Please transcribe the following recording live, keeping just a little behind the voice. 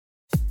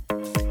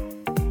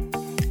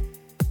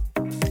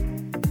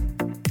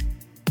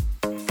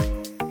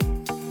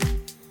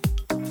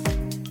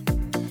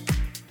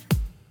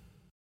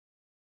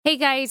Hey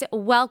guys,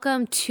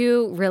 welcome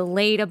to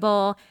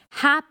Relatable.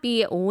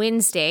 Happy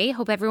Wednesday.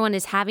 Hope everyone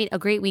is having a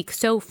great week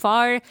so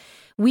far.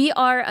 We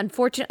are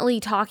unfortunately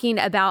talking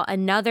about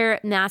another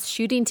mass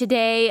shooting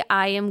today.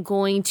 I am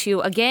going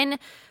to, again,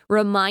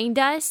 remind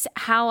us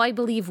how I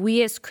believe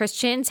we as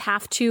Christians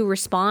have to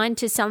respond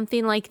to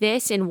something like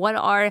this and what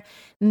our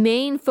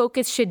main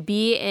focus should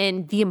be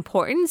in the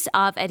importance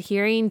of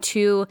adhering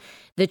to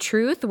the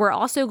truth. We're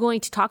also going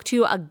to talk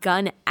to a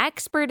gun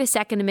expert, a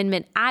Second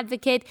Amendment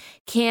advocate,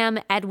 Cam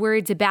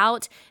Edwards,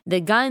 about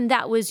the gun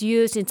that was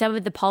used and some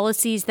of the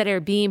policies that are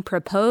being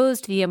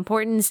proposed, the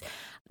importance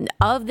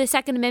of the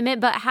Second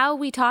Amendment, but how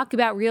we talk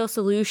about real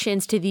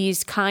solutions to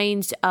these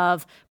kinds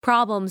of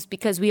problems,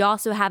 because we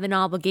also have an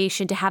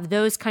obligation to have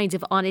those kinds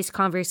of honest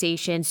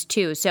conversations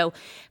too. So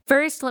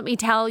first, let me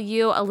tell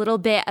you a little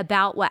bit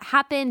about what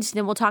happened.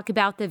 Then we'll talk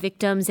about the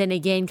victims and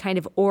again, kind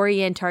of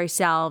orient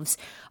ourselves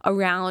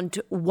around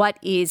what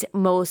is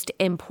most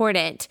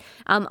important.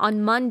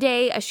 On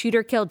Monday, a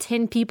shooter killed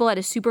 10 people at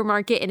a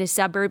supermarket in a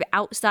suburb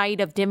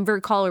outside of Denver,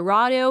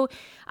 Colorado.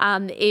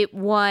 It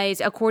was,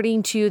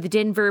 according to the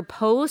Denver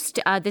Post,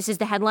 this is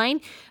the headline: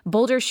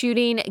 Boulder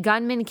shooting,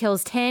 gunman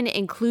kills 10,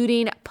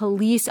 including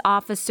police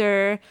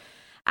officer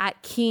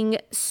at King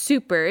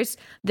Soopers.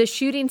 The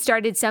shooting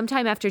started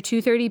sometime after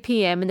 2:30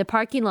 p.m. in the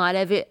parking lot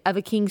of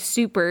a King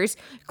Soopers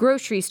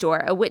grocery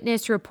store. A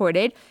witness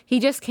reported he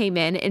just came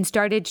in and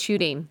started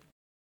shooting.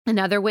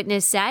 Another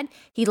witness said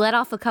he let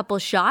off a couple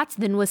shots,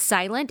 then was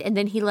silent, and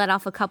then he let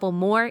off a couple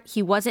more.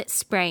 He wasn't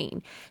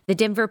spraying. The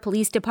Denver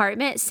Police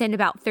Department sent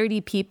about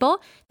 30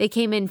 people. They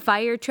came in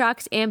fire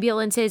trucks,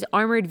 ambulances,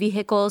 armored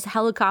vehicles,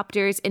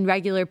 helicopters, and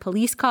regular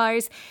police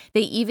cars.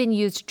 They even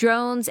used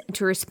drones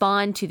to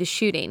respond to the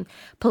shooting.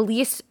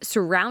 Police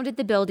surrounded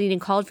the building and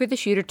called for the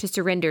shooter to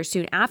surrender.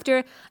 Soon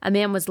after, a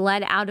man was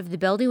led out of the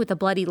building with a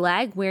bloody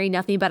leg, wearing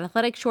nothing but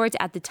athletic shorts.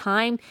 At the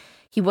time,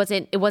 it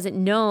wasn't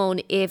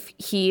known if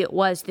he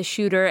was the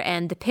shooter,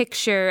 and the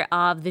picture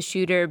of the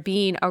shooter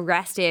being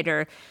arrested,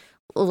 or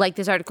like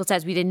this article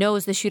says, we didn't know it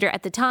was the shooter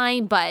at the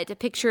time, but a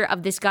picture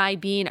of this guy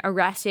being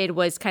arrested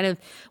was kind of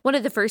one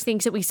of the first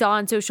things that we saw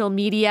on social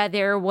media.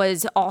 There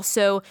was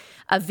also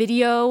a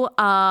video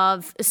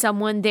of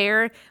someone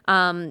there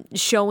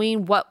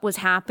showing what was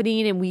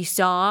happening, and we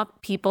saw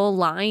people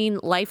lying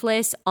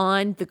lifeless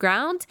on the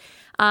ground.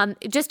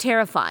 Just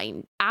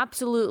terrifying,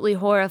 absolutely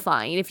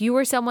horrifying. If you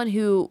were someone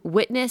who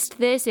witnessed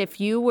this, if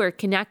you were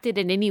connected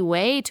in any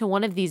way to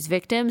one of these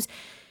victims,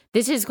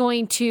 this is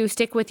going to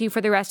stick with you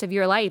for the rest of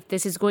your life.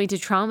 This is going to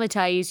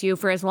traumatize you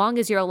for as long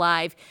as you're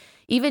alive.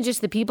 Even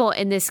just the people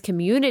in this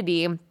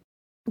community,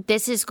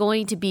 this is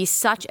going to be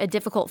such a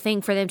difficult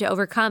thing for them to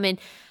overcome. And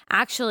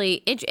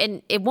actually,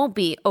 it won't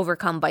be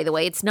overcome, by the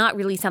way. It's not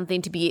really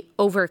something to be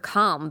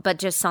overcome, but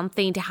just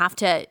something to have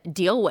to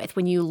deal with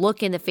when you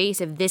look in the face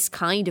of this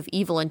kind of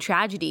evil and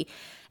tragedy.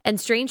 And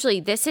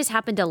strangely, this has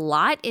happened a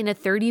lot in a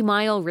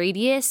 30-mile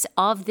radius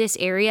of this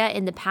area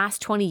in the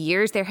past 20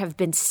 years. There have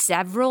been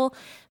several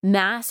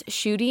mass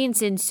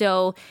shootings. And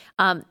so,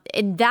 and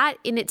that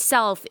in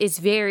itself is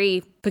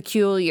very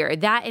peculiar.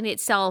 That in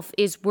itself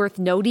is worth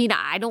noting.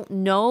 I don't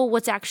know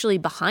what's actually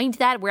behind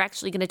that. We're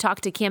actually going to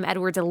talk to Cam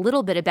Edwards a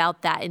little bit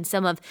about that and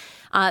some of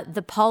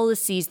the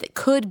policies that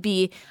could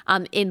be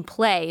in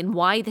play and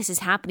why this is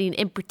happening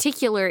in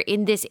particular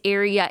in this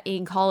area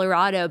in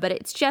Colorado. But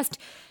it's just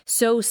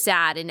so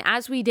sad. And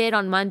as we did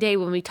on Monday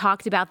when we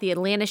talked about the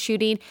Atlanta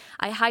shooting,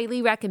 I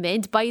highly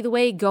recommend, by the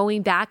way,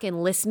 going back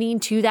and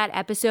listening to that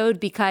episode,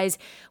 because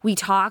we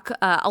talk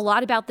a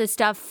lot about the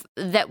stuff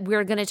that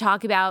we're going to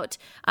talk about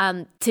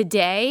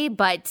today,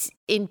 but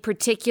in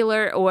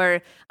particular,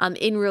 or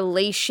in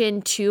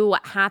relation to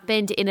what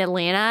happened in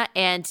Atlanta.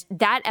 And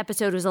that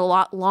episode was a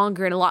lot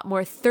longer and a lot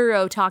more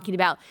thorough, talking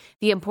about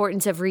the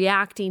importance of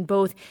reacting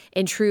both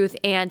in truth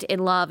and in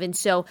love. And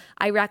so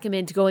I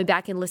recommend going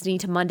back and listening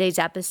to Monday's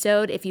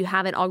episode. If you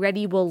haven't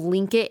already, we'll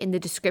link it in the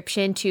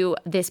description to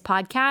this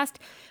podcast.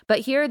 But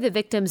here are the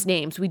victims'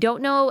 names. We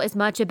don't know as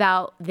much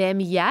about them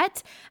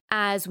yet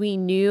as we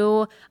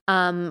knew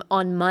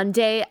on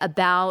Monday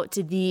about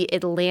the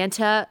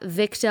Atlanta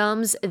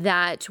victims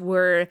that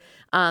were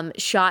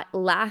shot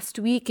last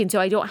week. And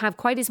so I don't have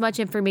quite as much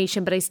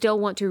information, but I still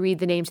want to read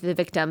the names of the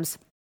victims.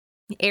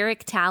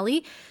 Eric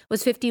Talley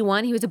was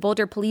 51. He was a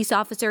Boulder police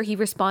officer. He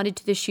responded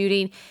to the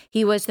shooting.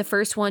 He was the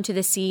first one to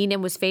the scene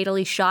and was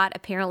fatally shot.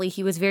 Apparently,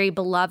 he was very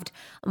beloved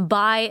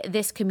by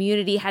this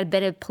community, had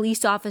been a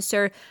police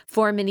officer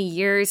for many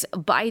years.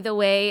 By the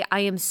way, I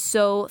am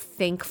so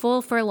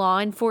thankful for law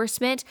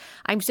enforcement.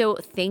 I'm so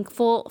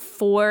thankful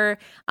for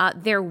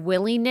their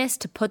willingness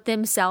to put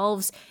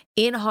themselves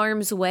in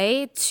harm's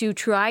way to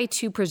try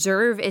to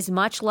preserve as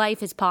much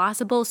life as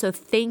possible. So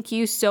thank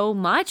you so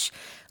much,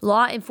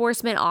 law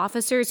enforcement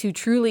officers who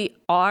truly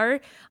are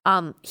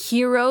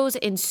heroes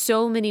in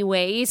so many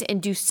ways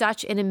and do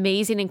such an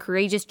amazing and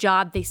courageous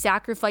job. They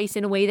sacrifice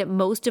in a way that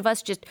most of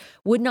us just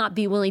would not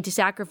be willing to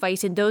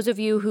sacrifice. And those of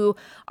you who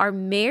are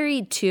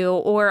married to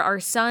or are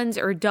sons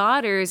or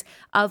daughters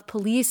of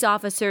police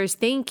officers,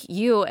 thank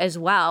you as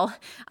well,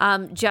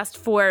 just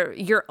for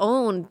your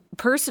own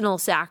personal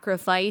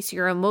sacrifice,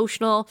 your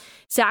emotional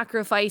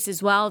sacrifice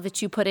as well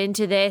that you put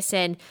into this.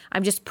 And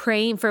I'm just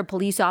praying for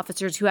police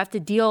officers who have to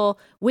deal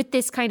with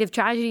this kind of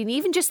tragedy, and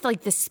even just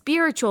like the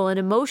spiritual and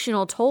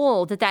emotional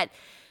toll that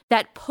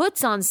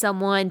puts on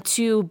someone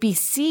to be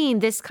seeing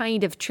this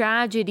kind of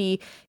tragedy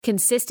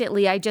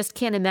consistently. I just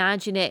can't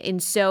imagine it.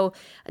 And so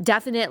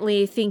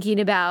definitely thinking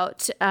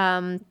about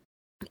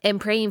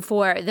and praying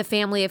for the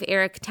family of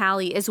Eric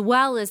Talley, as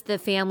well as the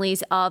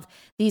families of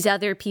these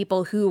other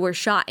people who were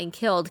shot and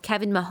killed.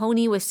 Kevin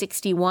Mahoney was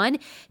 61.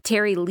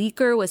 Terry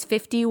Leaker was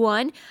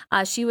 51.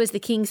 She was the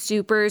King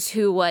Soopers,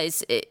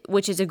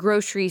 which is a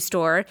grocery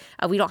store.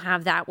 We don't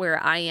have that where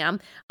I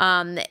am.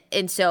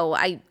 And so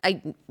I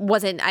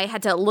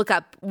had to look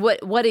up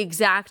what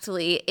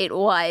exactly it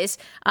was.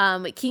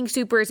 King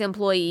Soopers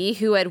employee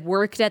who had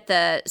worked at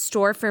the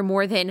store for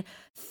more than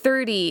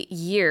 30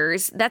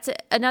 years. That's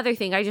another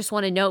thing I just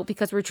want to note,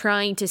 because we're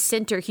trying to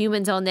center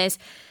humans on this.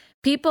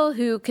 People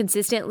who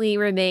consistently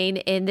remain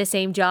in the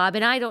same job.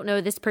 And I don't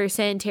know this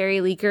person, Terry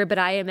Leaker, but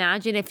I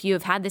imagine if you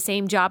have had the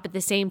same job at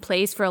the same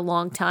place for a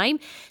long time,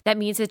 that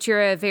means that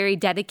you're a very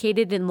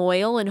dedicated and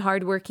loyal and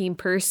hardworking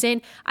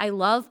person. I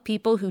love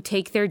people who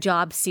take their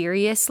job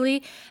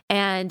seriously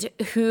and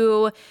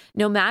who,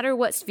 no matter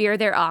what sphere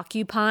they're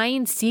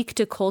occupying, seek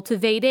to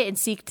cultivate it and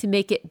seek to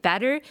make it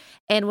better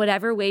in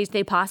whatever ways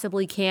they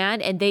possibly can.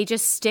 And they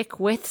just stick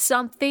with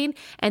something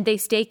and they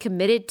stay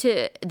committed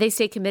to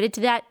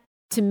that.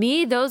 To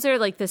me, those are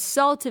like the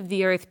salt of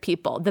the earth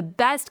people, the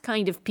best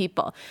kind of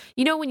people.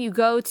 You know, when you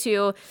go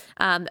to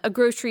a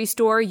grocery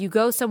store, you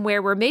go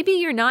somewhere where maybe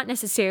you're not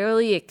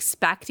necessarily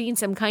expecting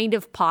some kind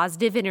of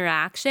positive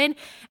interaction,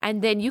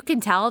 and then you can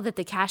tell that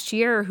the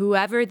cashier or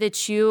whoever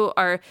that you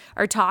are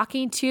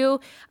talking to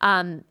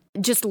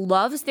just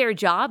loves their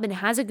job and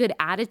has a good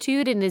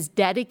attitude and is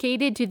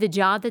dedicated to the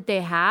job that they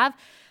have.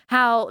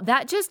 How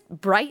that just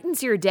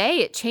brightens your day.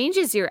 It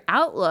changes your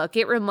outlook.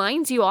 It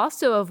reminds you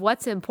also of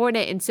what's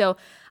important. And so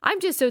I'm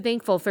just so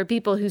thankful for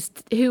people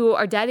who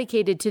are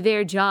dedicated to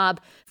their job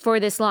for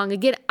this long.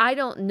 Again, I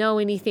don't know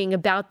anything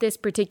about this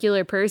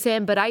particular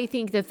person, but I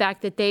think the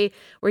fact that they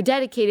were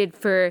dedicated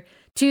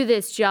to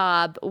this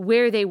job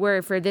where they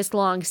were for this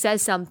long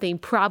says something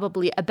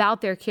probably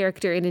about their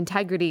character and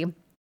integrity.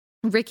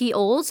 Ricky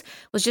Olds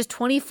was just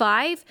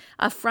 25,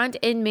 a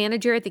front-end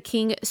manager at the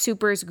King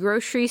Soopers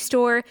grocery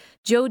store.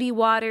 Jody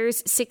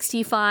Waters,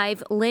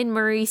 65. Lynn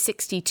Murray,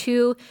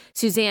 62.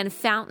 Suzanne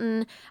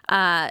Fountain,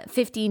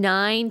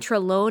 59.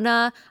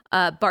 Trelona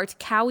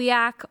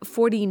Bartkowiak,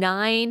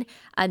 49.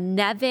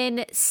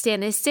 Nevin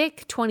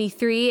Stanisic,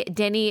 23.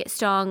 Denny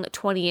Stong,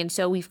 20. And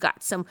so we've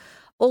got some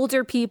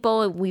older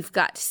people, and we've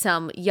got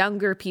some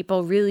younger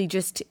people really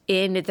just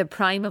in the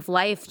prime of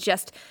life,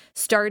 just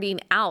starting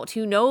out.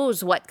 Who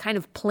knows what kind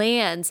of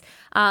plans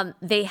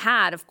they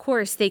had. Of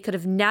course, they could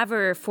have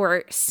never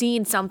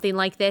foreseen something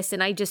like this.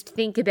 And I just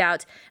think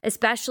about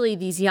especially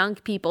these young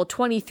people,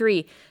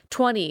 23,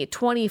 20,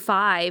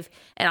 25,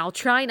 and I'll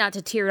try not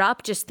to tear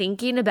up just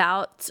thinking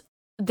about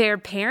their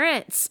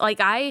parents. Like,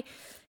 I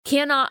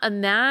cannot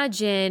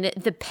imagine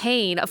the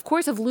pain, of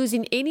course, of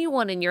losing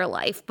anyone in your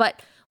life,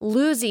 but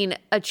losing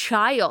a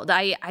child.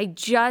 I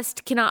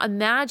just cannot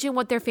imagine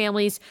what their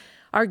families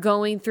are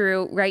going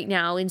through right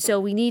now. And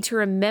so we need to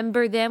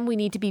remember them. We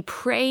need to be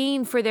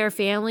praying for their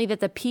family, that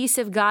the peace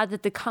of God,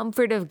 that the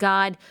comfort of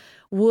God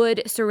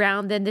would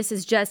surround them. This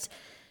is just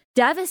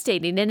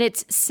devastating. And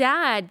it's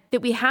sad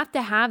that we have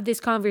to have this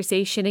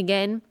conversation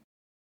again,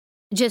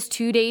 just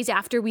 2 days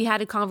after we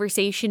had a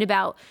conversation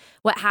about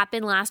what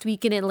happened last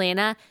week in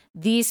Atlanta.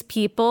 These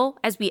people,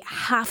 as we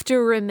have to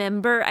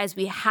remember, as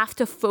we have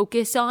to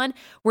focus on,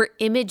 were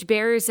image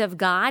bearers of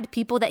God,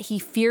 people that he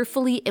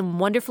fearfully and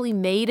wonderfully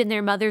made in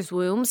their mother's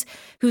wombs,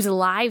 whose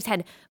lives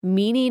had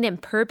meaning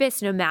and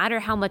purpose, no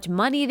matter how much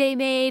money they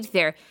made,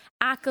 their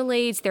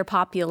accolades, their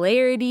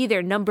popularity,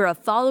 their number of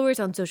followers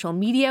on social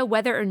media,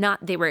 whether or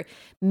not they were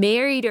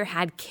married or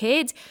had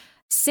kids.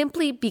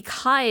 Simply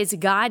because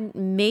God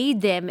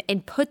made them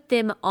and put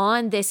them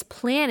on this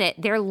planet,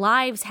 their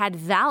lives had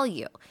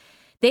value.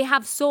 They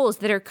have souls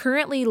that are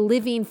currently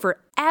living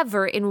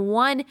forever in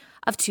one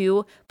of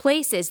two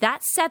places.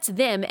 That sets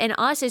them and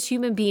us as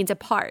human beings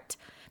apart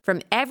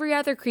from every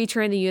other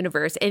creature in the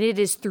universe. And it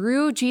is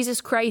through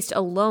Jesus Christ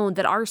alone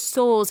that our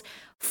souls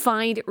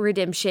find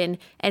redemption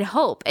and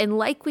hope. And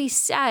like we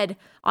said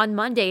on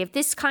Monday, if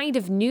this kind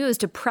of news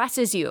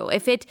depresses you,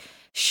 if it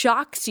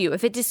shocks you,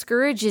 if it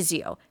discourages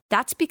you,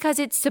 that's because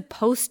it's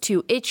supposed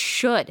to. It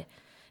should.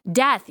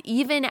 Death,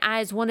 even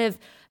as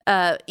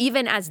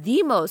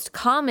the most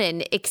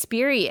common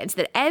experience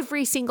that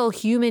every single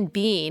human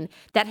being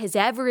that has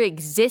ever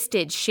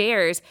existed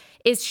shares,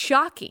 is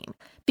shocking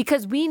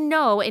because we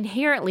know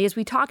inherently, as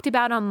we talked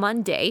about on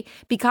Monday,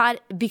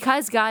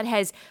 because God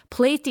has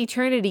placed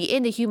eternity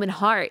in the human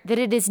heart, that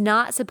it is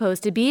not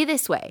supposed to be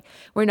this way.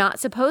 We're not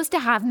supposed to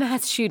have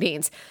mass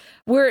shootings.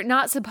 We're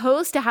not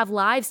supposed to have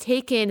lives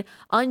taken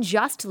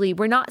unjustly.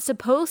 We're not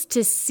supposed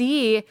to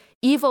see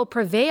evil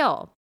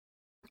prevail.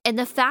 And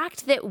the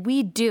fact that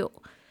we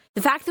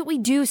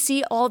do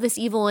see all this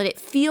evil and it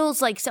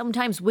feels like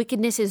sometimes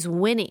wickedness is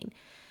winning,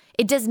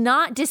 it does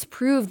not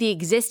disprove the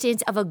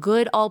existence of a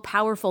good,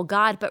 all-powerful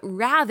God, but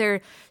rather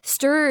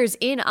stirs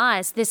in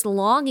us this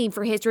longing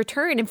for his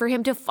return and for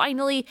him to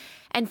finally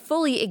and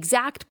fully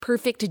exact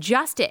perfect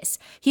justice.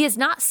 He is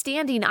not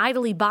standing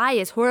idly by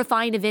as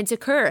horrifying events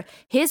occur.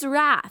 His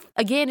wrath,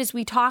 again, as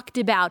we talked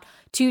about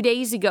 2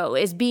 days ago,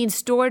 is being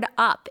stored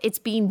up. It's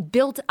being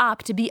built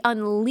up to be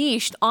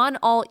unleashed on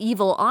all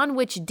evil, on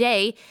which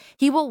day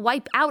he will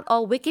wipe out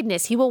all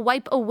wickedness. He will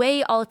wipe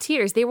away all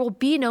tears. There will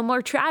be no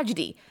more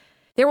tragedy.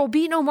 There will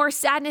be no more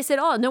sadness at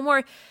all. No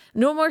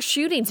more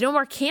shootings, no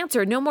more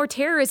cancer, no more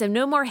terrorism,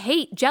 no more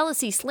hate,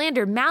 jealousy,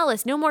 slander,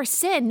 malice, no more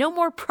sin, no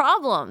more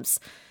problems.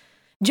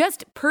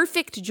 Just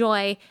perfect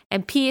joy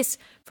and peace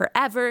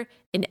forever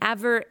and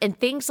ever. And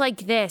things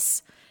like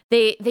this,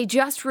 they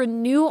just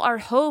renew our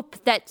hope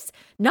that's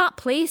not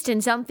placed in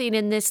something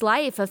in this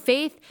life, a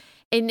faith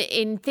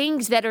in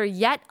things that are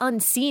yet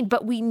unseen,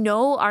 but we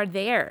know are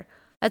there.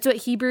 That's what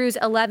Hebrews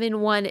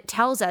 11:1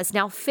 tells us.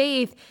 Now,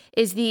 faith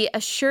is the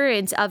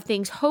assurance of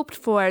things hoped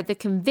for, the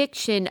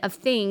conviction of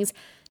things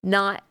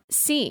not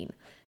seen.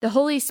 The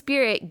Holy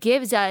Spirit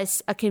gives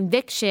us a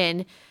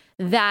conviction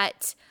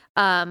that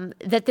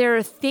there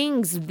are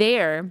things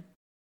there.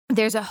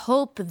 There's a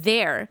hope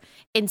there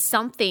in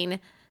something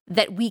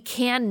that we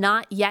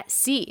cannot yet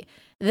see.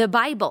 The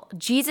Bible,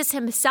 Jesus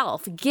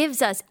himself,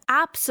 gives us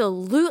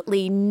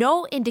absolutely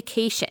no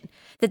indication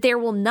that there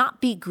will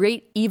not be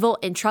great evil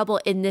and trouble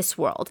in this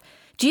world.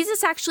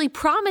 Jesus actually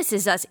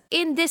promises us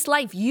in this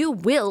life, you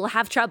will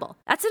have trouble.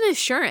 That's an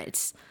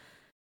assurance.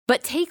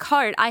 But take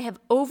heart, I have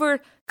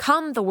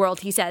overcome the world,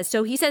 he says.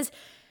 So he says,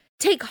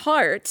 take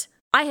heart,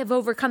 I have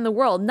overcome the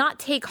world. Not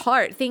take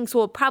heart, things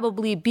will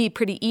probably be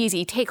pretty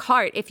easy. Take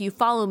heart, if you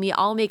follow me,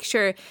 I'll make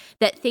sure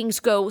that things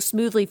go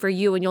smoothly for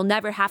you and you'll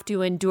never have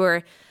to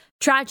endure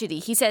tragedy.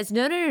 He says,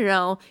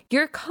 no.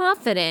 Your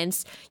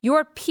confidence,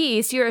 your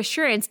peace, your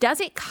assurance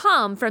doesn't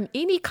come from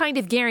any kind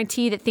of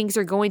guarantee that things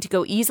are going to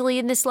go easily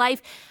in this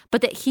life,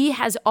 but that he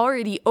has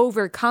already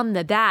overcome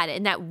the bad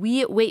and that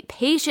we wait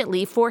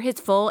patiently for his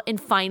full and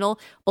final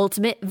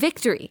ultimate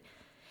victory.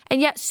 And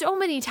yet so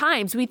many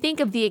times we think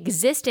of the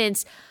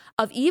existence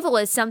of evil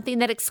as something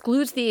that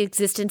excludes the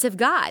existence of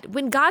God,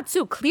 when God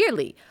so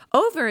clearly,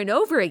 over and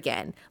over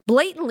again,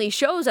 blatantly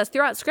shows us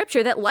throughout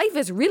Scripture that life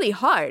is really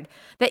hard,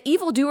 that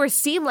evildoers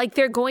seem like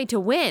they're going to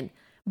win.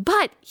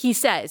 But he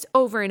says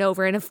over and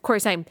over, and of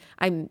course I'm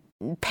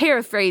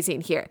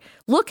paraphrasing here,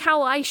 look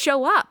how I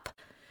show up.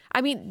 I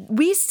mean,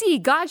 we see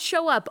God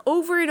show up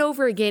over and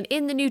over again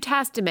in the New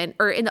Testament,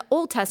 or in the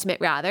Old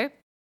Testament rather,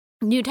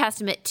 New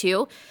Testament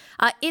too,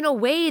 in a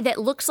way that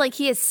looks like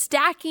he is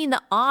stacking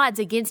the odds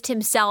against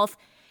himself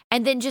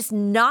and then just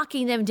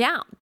knocking them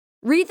down.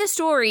 Read the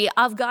story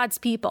of God's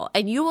people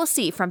and you will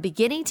see from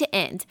beginning to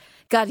end,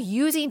 God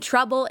using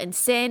trouble and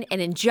sin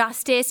and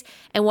injustice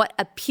and what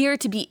appear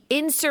to be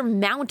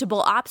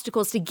insurmountable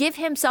obstacles to give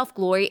himself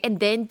glory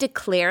and then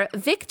declare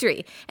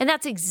victory. And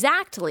that's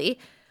exactly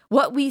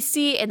what we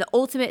see in the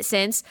ultimate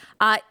sense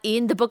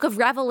in the book of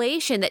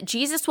Revelation, that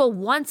Jesus will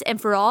once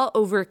and for all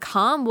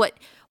overcome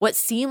what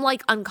seem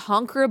like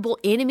unconquerable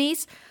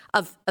enemies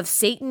of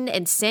Satan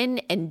and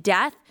sin and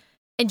death.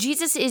 And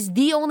Jesus is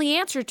the only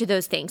answer to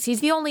those things. He's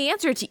the only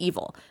answer to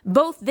evil,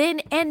 both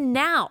then and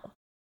now.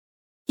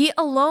 He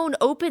alone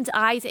opens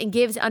eyes and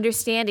gives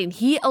understanding.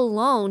 He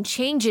alone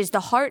changes the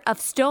heart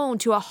of stone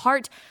to a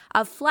heart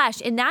of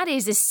flesh. And that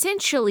is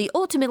essentially,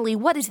 ultimately,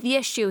 what is the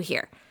issue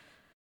here?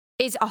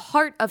 Is a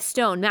heart of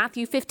stone.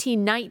 Matthew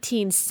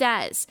 15:19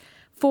 says,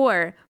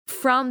 for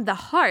from the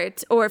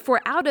heart, or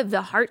for out of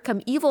the heart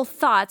come evil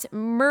thoughts,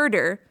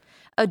 murder,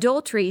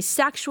 adultery,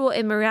 sexual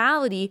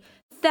immorality,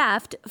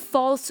 theft,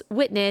 false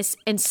witness,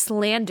 and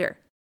slander.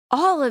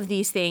 All of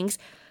these things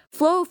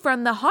flow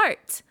from the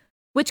heart,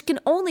 which can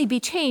only be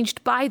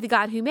changed by the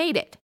God who made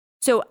it.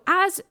 So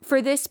as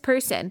for this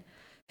person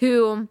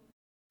who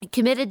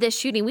committed this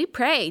shooting, we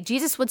pray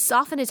Jesus would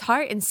soften his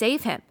heart and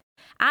save him.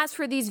 As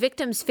for these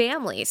victims'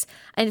 families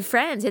and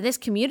friends in this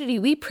community,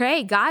 we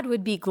pray God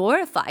would be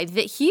glorified,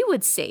 that he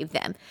would save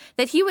them,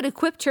 that he would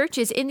equip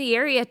churches in the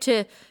area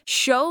to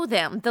show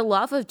them the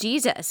love of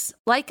Jesus.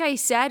 Like I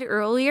said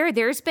earlier,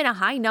 there's been a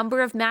high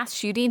number of mass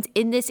shootings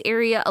in this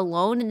area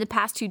alone in the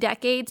past 2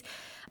 decades.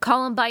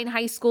 Columbine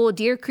High School,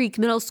 Deer Creek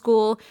Middle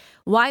School,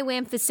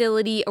 YWAM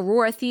facility,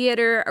 Aurora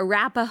Theater,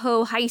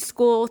 Arapahoe High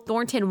School,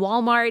 Thornton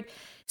Walmart,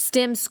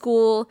 STEM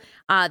school,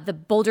 the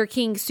Boulder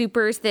King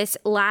Supers, this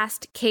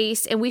last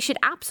case. And we should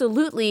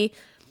absolutely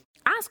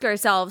ask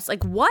ourselves,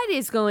 like, what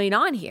is going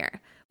on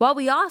here? While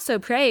we also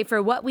pray for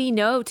what we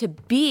know to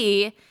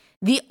be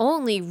the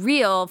only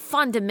real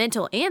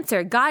fundamental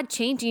answer, God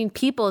changing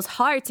people's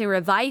hearts and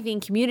reviving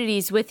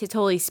communities with his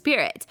Holy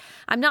Spirit.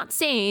 I'm not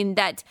saying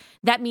that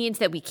that means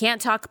that we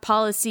can't talk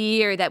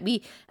policy or that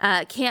we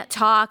can't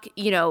talk,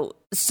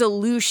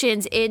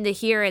 solutions in the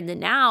here and the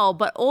now,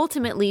 but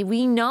ultimately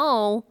we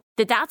know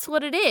that that's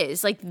what it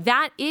is. Like,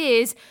 that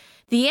is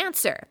the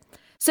answer.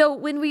 So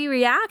when we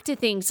react to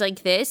things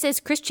like this as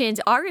Christians,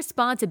 our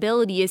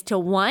responsibility is to,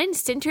 one,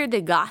 center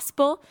the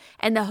gospel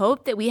and the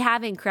hope that we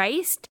have in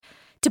Christ,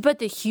 to put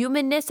the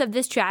humanness of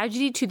this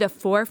tragedy to the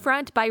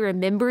forefront by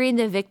remembering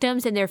the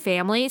victims and their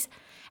families.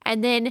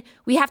 And then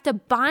we have to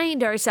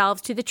bind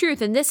ourselves to the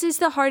truth. And this is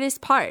the hardest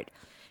part.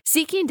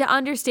 Seeking to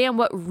understand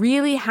what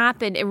really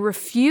happened and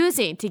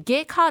refusing to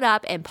get caught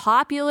up in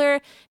popular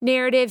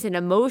narratives and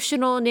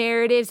emotional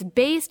narratives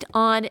based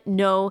on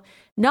no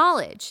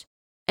knowledge.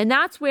 And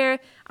that's where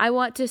I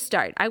want to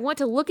start. I want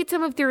to look at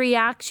some of the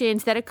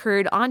reactions that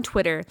occurred on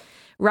Twitter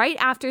right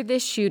after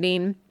this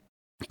shooting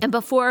and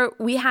before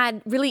we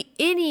had really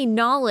any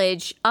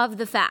knowledge of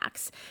the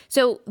facts.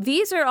 So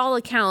these are all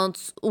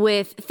accounts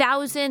with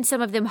thousands,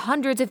 some of them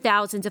hundreds of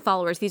thousands of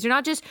followers. These are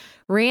not just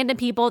random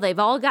people. They've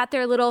all got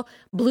their little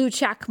blue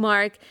check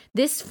mark.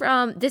 This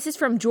is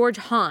from George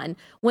Hahn.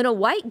 When a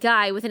white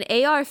guy with an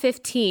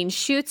AR-15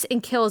 shoots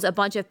and kills a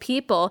bunch of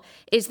people,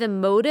 is the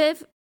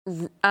motive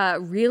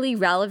really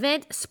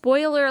relevant?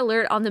 Spoiler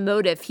alert on the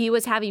motive. He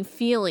was having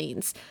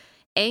feelings.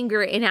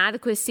 Anger,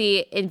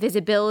 inadequacy,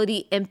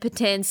 invisibility,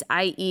 impotence,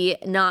 i.e.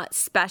 not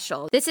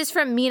special. This is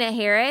from Mina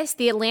Harris.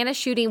 The Atlanta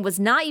shooting was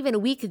not even a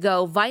week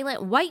ago.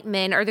 Violent white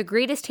men are the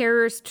greatest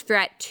terrorist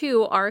threat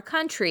to our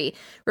country.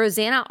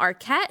 Rosanna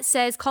Arquette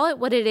says, call it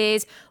what it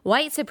is,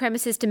 white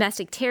supremacist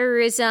domestic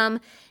terrorism.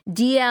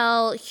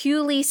 D.L.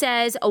 Hewley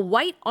says, a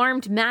white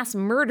armed mass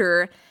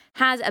murderer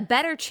has a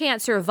better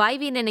chance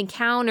surviving an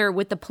encounter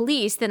with the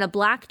police than a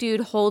black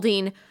dude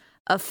holding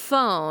a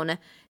phone.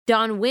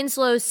 Don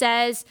Winslow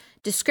says,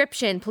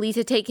 description, police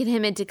had taken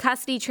him into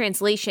custody.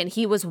 Translation,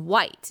 he was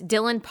white.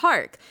 Dylan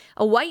Park,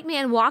 a white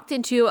man walked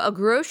into a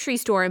grocery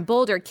store in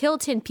Boulder, killed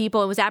 10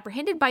 people, and was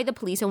apprehended by the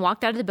police and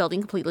walked out of the building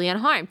completely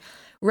unharmed.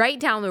 Right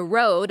down the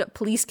road,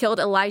 police killed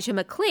Elijah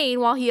McClain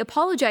while he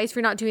apologized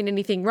for not doing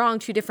anything wrong.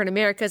 Two different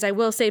Americas. I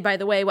will say, by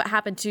the way, what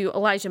happened to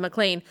Elijah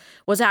McClain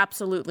was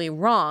absolutely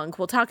wrong.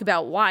 We'll talk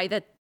about why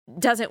that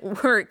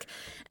doesn't work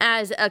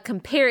as a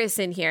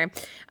comparison here.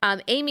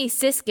 Amy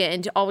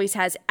Siskind always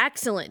has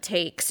excellent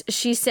takes.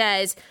 She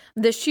says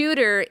the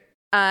shooter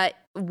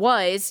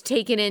was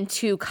taken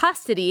into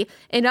custody.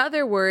 In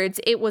other words,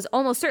 it was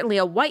almost certainly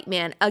a white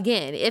man.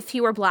 Again, if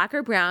he were black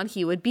or brown,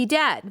 he would be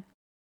dead.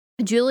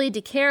 Julie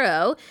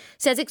DeCaro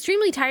says,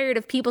 extremely tired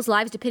of people's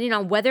lives depending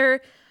on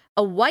whether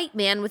a white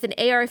man with an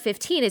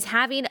AR-15 is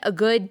having a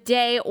good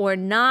day or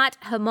not.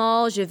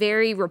 Hamal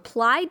Javeri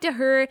replied to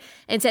her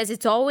and says,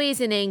 it's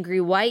always an angry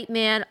white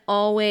man,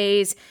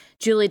 always.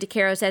 Julie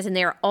DeCaro says, and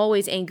they're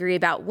always angry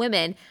about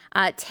women.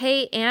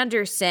 Tay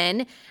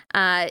Anderson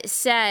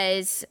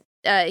says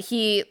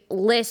he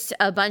lists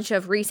a bunch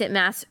of recent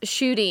mass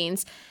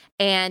shootings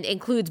and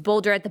includes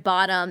Boulder at the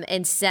bottom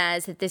and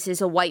says that this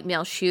is a white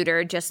male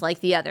shooter, just like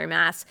the other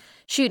mass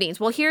shootings.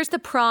 Well, here's the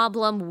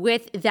problem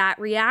with that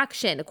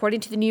reaction.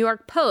 According to the New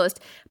York Post,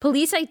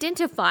 police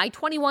identify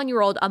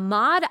 21-year-old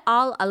Ahmad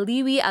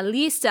Al-Aliwi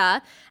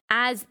Alisa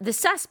as the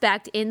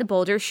suspect in the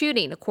Boulder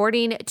shooting.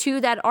 According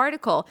to that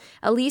article,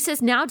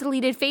 Alisa's now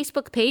deleted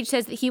Facebook page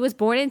says that he was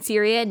born in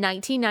Syria in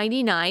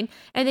 1999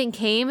 and then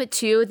came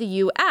to the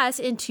U.S.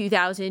 in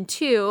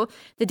 2002,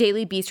 the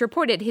Daily Beast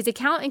reported. His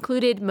account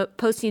included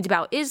postings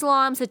about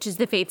Islam, such as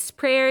the faith's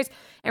prayers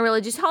and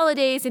religious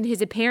holidays, and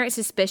his apparent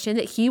suspicion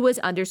that he was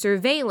under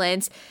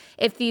surveillance.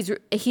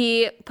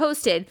 He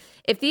posted,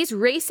 if these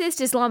racist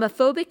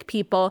Islamophobic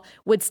people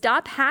would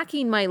stop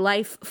hacking my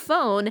life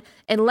phone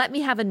and let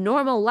me have a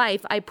normal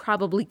life, I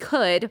probably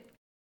could.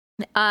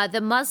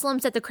 The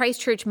Muslims at the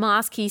Christchurch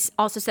Mosque, he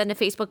also said in a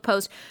Facebook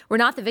post, were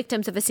not the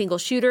victims of a single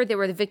shooter. They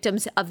were the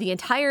victims of the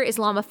entire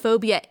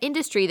Islamophobia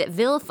industry that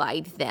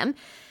vilified them.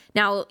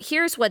 Now,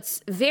 here's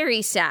what's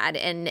very sad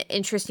and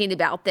interesting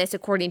about this,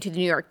 according to the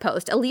New York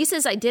Post.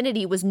 Elisa's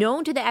identity was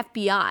known to the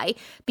FBI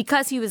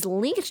because he was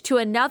linked to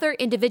another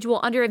individual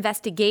under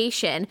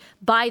investigation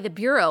by the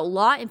Bureau,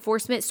 law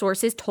enforcement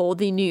sources told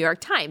the New York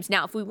Times.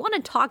 Now, if we want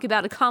to talk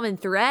about a common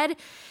thread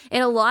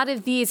in a lot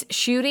of these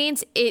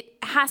shootings, it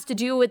has to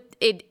do with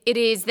it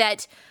is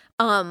that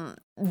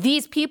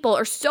these people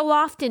are so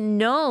often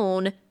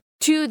known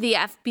to the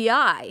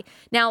FBI.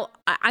 Now,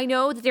 I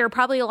know that there are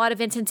probably a lot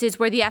of instances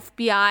where the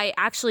FBI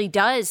actually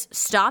does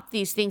stop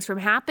these things from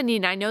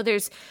happening. I know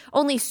there's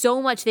only so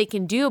much they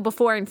can do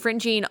before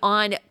infringing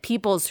on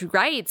people's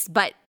rights,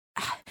 but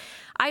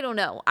I don't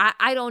know.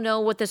 I don't know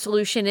what the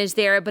solution is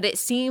there, but it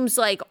seems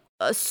like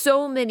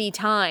so many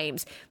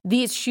times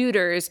these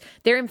shooters,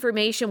 their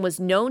information was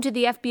known to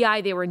the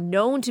FBI. They were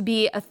known to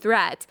be a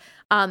threat.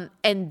 And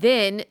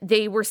then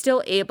they were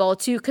still able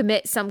to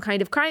commit some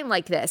kind of crime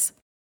like this.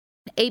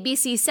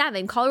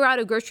 ABC7,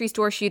 Colorado grocery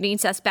store shooting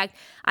suspect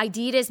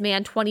ID'd as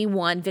man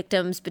 21,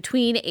 victims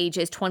between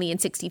ages 20 and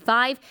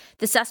 65.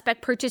 The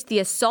suspect purchased the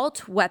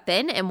assault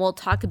weapon, and we'll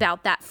talk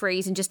about that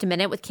phrase in just a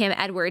minute with Cam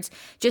Edwards.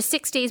 Just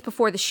 6 days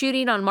before the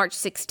shooting on March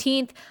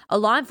 16th, a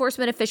law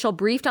enforcement official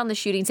briefed on the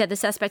shooting said the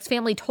suspect's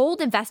family told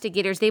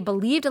investigators they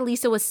believed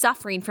Elisa was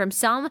suffering from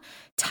some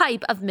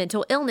type of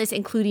mental illness,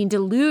 including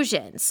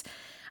delusions.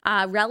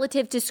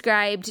 Relative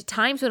described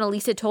times when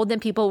Elisa told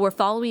them people were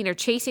following or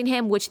chasing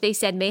him, which they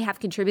said may have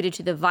contributed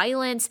to the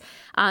violence.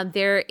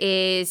 There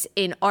is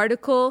an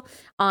article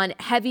on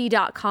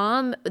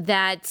heavy.com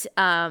that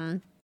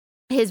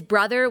his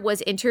brother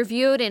was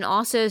interviewed and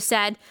also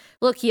said,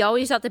 look, he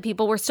always thought that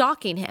people were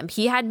stalking him.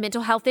 He had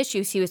mental health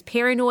issues. He was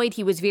paranoid.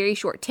 He was very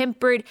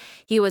short-tempered.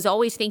 He was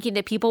always thinking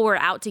that people were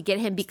out to get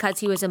him because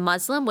he was a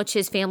Muslim, which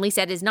his family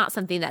said is not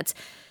something that's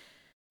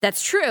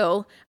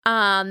true,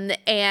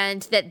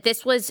 and that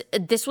this was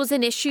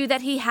an issue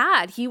that he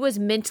had. He was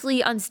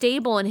mentally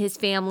unstable, and his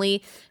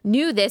family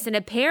knew this, and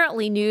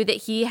apparently knew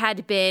that he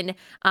had been.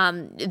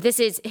 This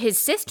is his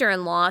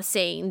sister-in-law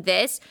saying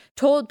this.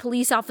 Told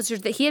police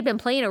officers that he had been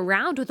playing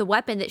around with a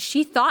weapon that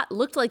she thought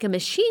looked like a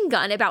machine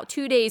gun about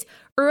 2 days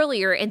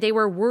earlier, and they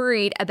were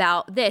worried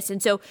about this.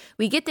 And so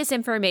we get this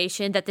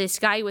information that this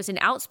guy was an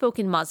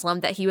outspoken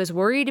Muslim, that he was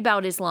worried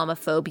about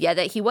Islamophobia,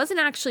 that he wasn't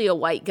actually a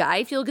white guy.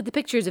 If you look at the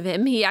pictures of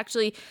him, he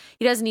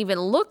doesn't even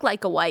look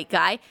like a white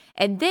guy.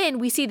 And then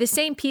we see the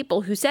same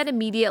people who said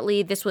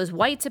immediately this was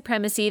white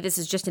supremacy, this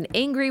is just an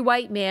angry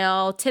white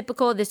male,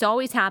 typical, this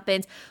always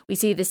happens. We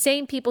see the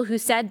same people who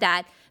said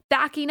that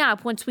backing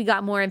up once we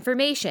got more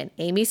information.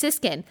 Amy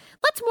Siskin,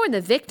 let's mourn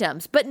the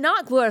victims, but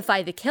not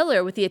glorify the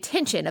killer with the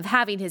attention of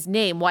having his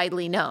name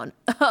widely known.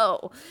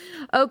 Oh,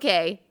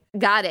 okay,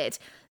 got it.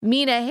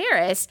 Mina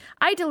Harris,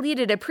 I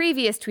deleted a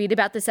previous tweet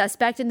about the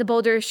suspect in the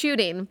Boulder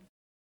shooting.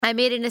 I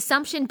made an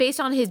assumption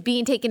based on his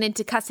being taken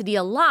into custody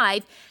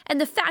alive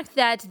and the fact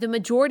that the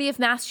majority of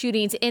mass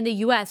shootings in the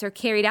U.S. are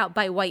carried out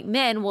by white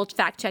men. We'll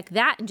fact check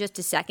that in just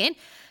a second.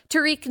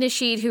 Tariq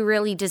Nasheed, who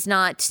really does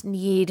not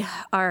need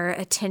our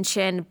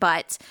attention,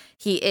 but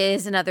he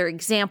is another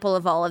example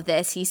of all of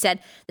this. He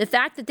said, the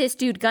fact that this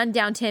dude gunned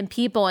down 10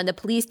 people and the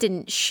police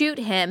didn't shoot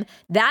him,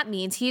 that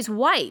means he's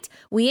white.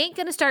 We ain't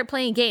going to start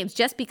playing games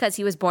just because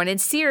he was born in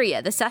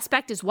Syria. The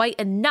suspect is white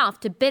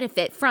enough to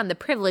benefit from the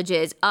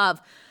privileges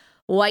of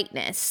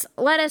whiteness.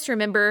 Let us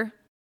remember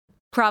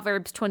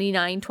Proverbs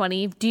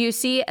 29:20. Do you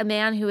see a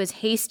man who is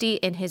hasty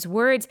in his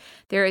words?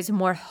 There is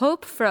more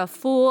hope for a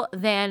fool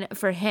than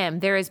for him.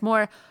 There is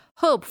more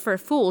hope for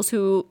fools,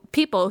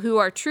 people who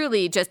are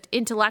truly just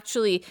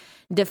intellectually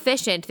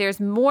deficient. There's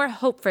more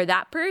hope for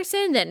that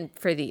person than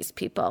for these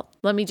people.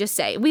 Let me just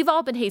say, we've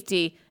all been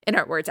hasty in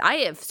our words. I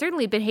have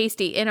certainly been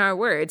hasty in our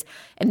words.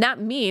 And that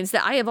means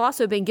that I have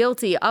also been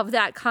guilty of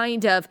that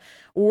kind of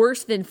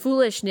worse than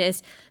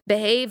foolishness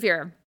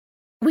behavior.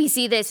 We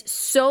see this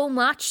so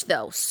much,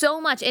 though,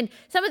 so much. And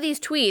some of these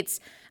tweets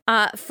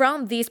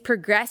from these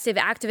progressive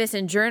activists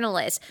and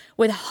journalists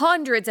with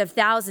hundreds of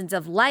thousands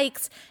of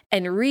likes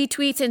and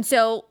retweets. And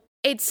so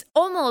it's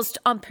almost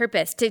on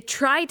purpose to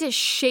try to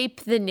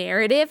shape the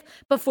narrative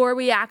before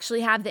we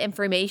actually have the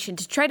information,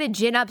 to try to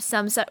gin up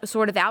some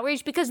sort of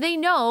outrage, because they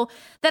know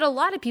that a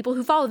lot of people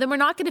who follow them are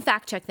not going to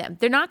fact check them.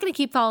 They're not going to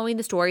keep following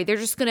the story. They're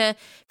just going to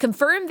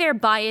confirm their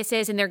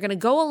biases and they're going to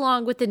go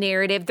along with the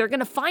narrative. They're going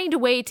to find a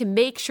way to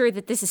make sure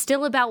that this is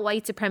still about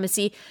white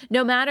supremacy,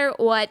 no matter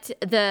what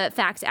the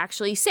facts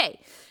actually say.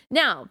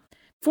 Now,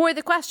 for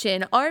the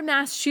question, are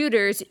mass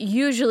shooters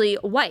usually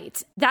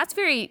white?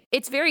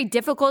 It's very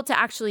difficult to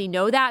actually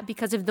know that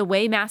because of the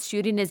way mass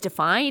shooting is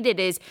defined. It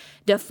is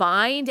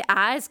defined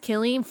as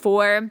killing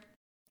 4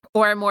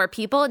 or more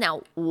people.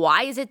 Now,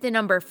 why is it the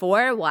number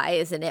 4? Why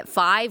isn't it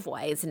 5?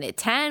 Why isn't it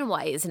 10?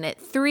 Why isn't it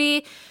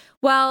 3?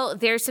 Well,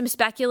 there's some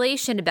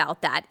speculation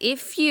about that.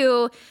 If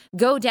you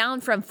go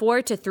down from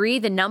 4 to 3,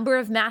 the number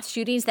of mass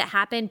shootings that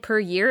happen per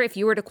year, if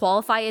you were to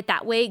qualify it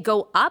that way,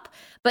 go up.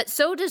 But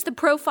so does the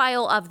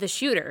profile of the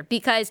shooter,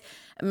 because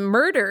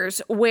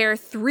murders where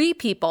 3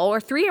 people or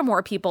 3 or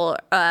more people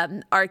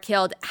are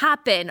killed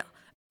happen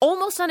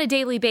almost on a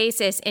daily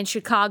basis in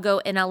Chicago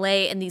and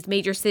LA and these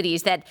major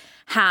cities that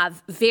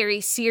have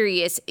very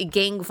serious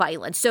gang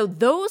violence. So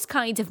those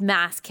kinds of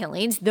mass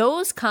killings,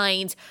 those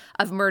kinds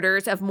of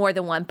murders of more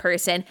than one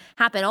person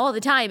happen all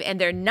the time,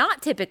 and they're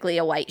not typically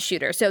a white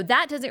shooter. So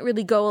that doesn't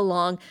really go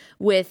along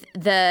with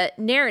the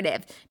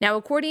narrative. Now,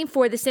 according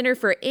for the Center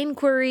for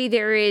Inquiry,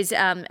 there is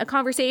a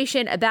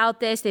conversation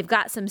about this. They've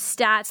got some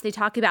stats. They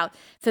talk about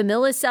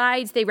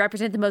familicides. They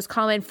represent the most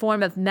common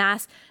form of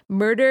mass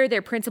murder.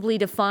 They're principally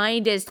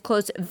defined as a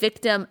close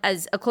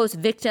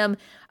victim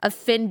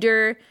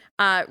offender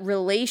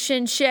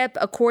relationship.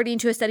 According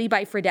to a study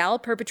by Friedel,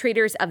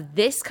 perpetrators of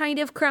this kind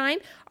of crime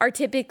are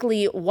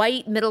typically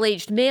white,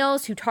 middle-aged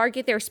males who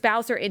target their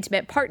spouse or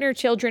intimate partner,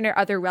 children, or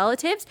other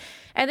relatives.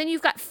 And then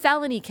you've got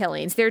felony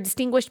killings. They're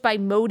distinguished by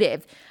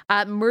motive.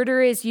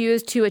 Murder is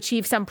used to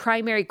achieve some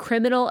primary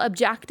criminal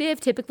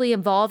objective, typically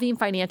involving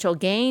financial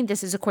gain.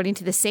 This is according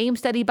to the same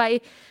study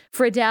by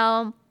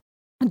Friedel.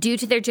 due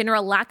to their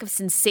general lack of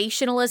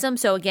sensationalism.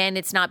 So again,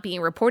 it's not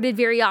being reported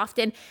very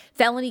often.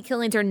 Felony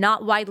killings are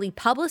not widely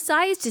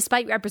publicized,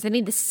 despite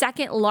representing the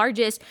second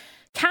largest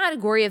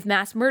category of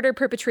mass murder.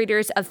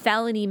 Perpetrators of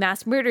felony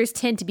mass murders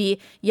tend to be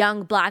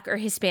young Black or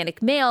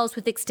Hispanic males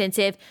with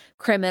extensive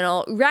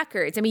criminal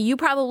records. I mean, you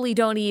probably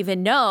don't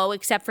even know,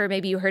 except for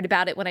maybe you heard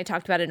about it when I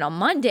talked about it on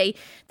Monday,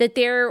 that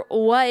there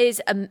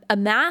was a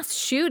mass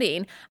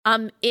shooting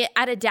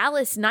at a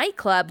Dallas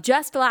nightclub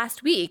just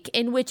last week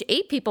in which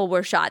 8 people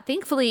were shot.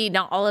 Thankfully,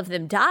 not all of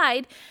them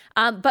died,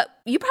 but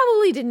you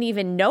probably didn't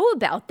even know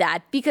about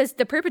that because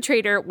the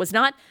perpetrator was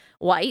not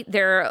white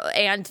there,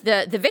 and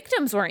the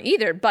victims weren't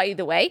either, by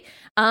the way.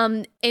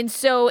 And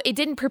so it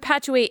didn't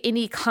perpetuate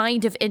any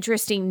kind of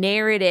interesting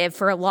narrative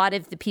for a lot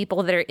of the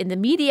people that are in the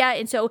media.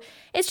 And so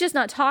it's just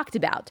not talked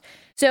about.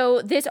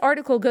 So this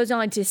article goes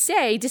on to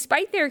say,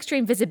 despite their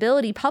extreme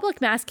visibility,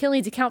 public mass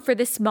killings account for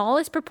the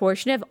smallest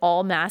proportion of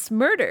all mass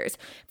murders.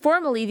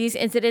 Formally, these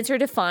incidents are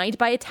defined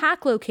by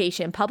attack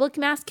location. Public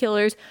mass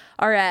killers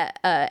are a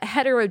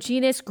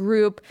heterogeneous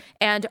group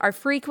and are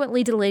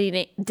frequently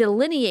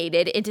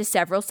delineated into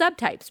several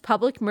subtypes.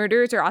 Public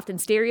murders are often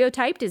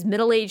stereotyped as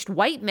middle-aged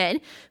white men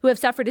who have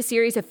suffered a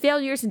series of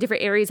failures in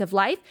different areas of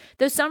life,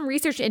 though some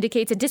research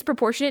indicates a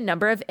disproportionate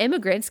number of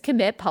immigrants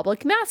commit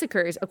public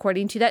massacres,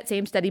 according to that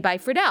same study by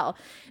Friedel.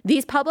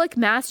 These public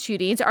mass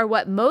shootings are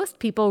what most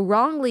people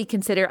wrongly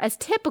consider as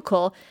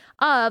typical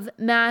of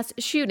mass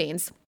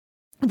shootings.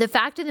 The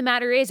fact of the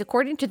matter is,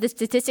 according to the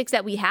statistics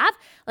that we have,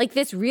 like,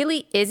 this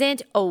really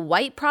isn't a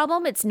white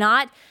problem. It's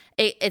not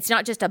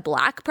just a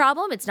Black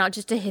problem. It's not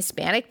just a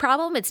Hispanic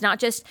problem. It's not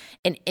just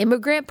an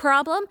immigrant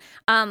problem.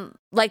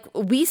 Like,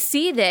 we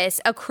see this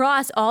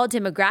across all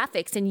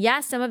demographics. And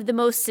yes, some of the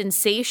most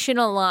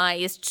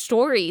sensationalized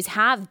stories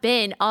have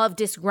been of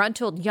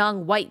disgruntled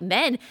young white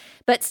men.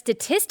 But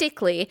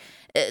statistically,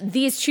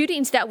 these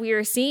shootings that we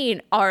are seeing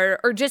or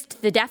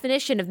just the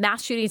definition of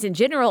mass shootings in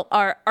general,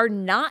 are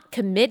not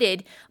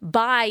committed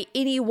by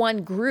any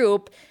one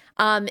group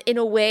in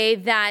a way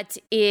that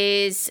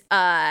is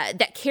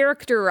that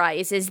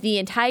characterizes the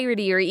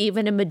entirety or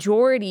even a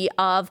majority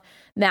of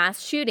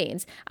mass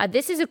shootings.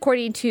 This is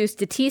according to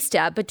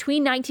Statista.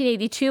 Between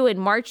 1982 and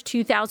March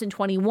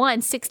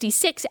 2021,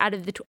 66 out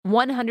of the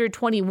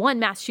 121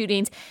 mass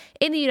shootings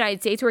in the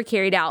United States were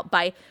carried out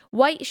by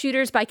white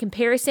shooters. By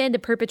comparison, the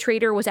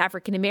perpetrator was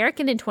African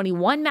American in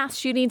 21 mass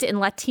shootings and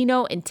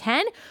Latino in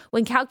 10.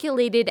 When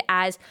calculated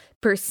as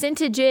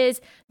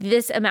percentages,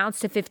 this amounts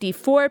to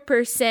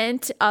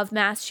 54% of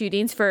mass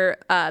shootings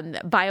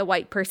by a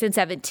white person,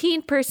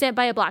 17%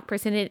 by a Black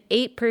person, and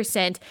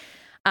 8%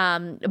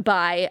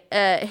 by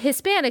a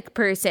Hispanic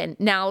person.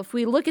 Now, if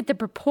we look at the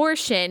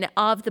proportion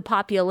of the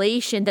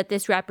population that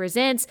this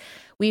represents,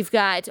 we've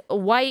got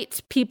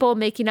white people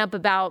making up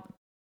about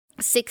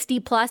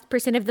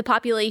 60+% of the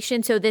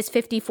population. So this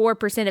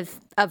 54%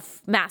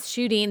 of mass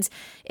shootings,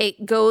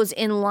 it goes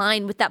in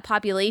line with that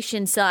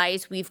population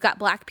size. We've got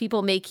Black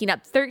people making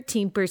up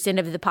 13%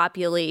 of the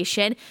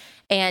population,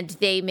 and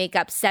they make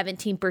up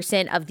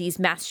 17% of these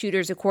mass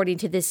shooters according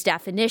to this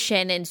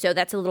definition. And so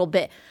that's a little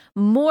bit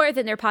more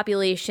than their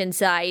population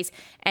size.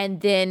 And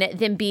then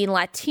them being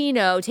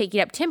Latino, taking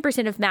up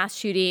 10% of mass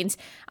shootings,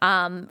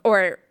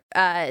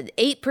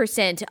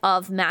 8%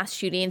 of mass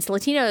shootings.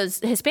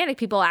 Latinos, Hispanic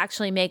people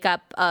actually make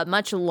up a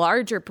much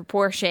larger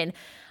proportion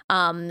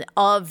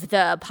of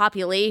the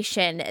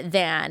population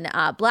than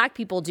Black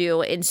people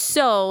do. And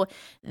so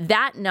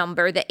that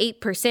number, the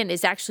 8%,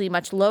 is actually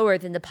much lower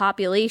than the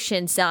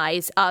population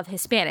size of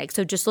Hispanics.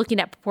 So just looking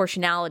at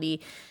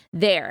proportionality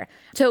there.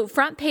 So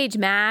Front Page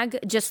Mag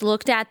just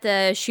looked at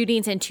the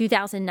shootings in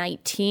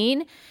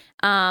 2019.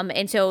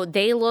 And so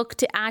they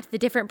looked at the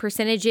different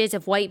percentages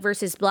of white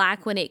versus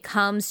Black when it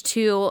comes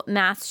to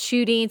mass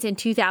shootings in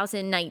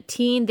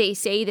 2019. They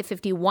say that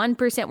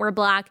 51% were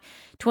Black,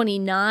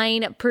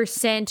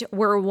 29%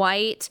 were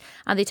white.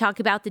 They talk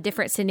about the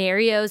different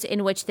scenarios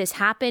in which this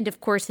happened. Of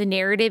course, the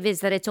narrative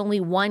is that it's only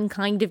one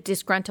kind of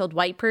disgruntled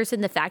white person.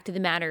 The fact of the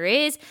matter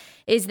is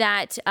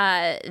that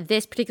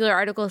this particular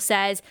article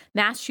says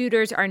mass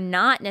shooters are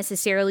not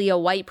necessarily a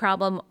white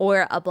problem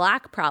or a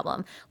Black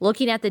problem.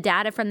 Looking at the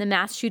data from the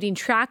mass shooting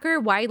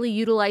tracker, widely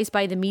utilized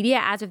by the media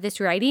as of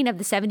this writing, of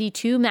the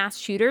 72 mass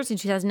shooters in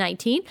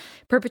 2019,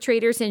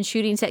 perpetrators in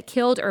shootings that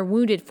killed or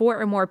wounded 4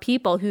 or more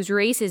people whose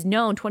race is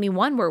known,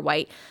 21 were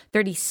white,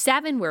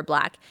 37 were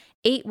Black,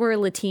 8 were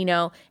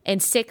Latino,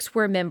 and 6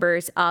 were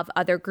members of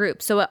other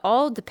groups. So it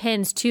all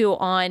depends, too,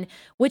 on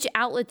which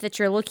outlet that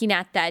you're looking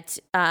at that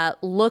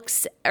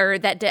looks, or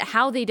that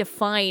how they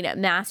define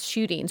mass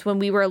shootings. When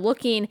we were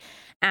looking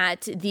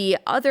at the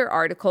other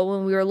article,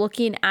 when we were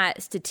looking at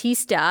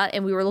Statista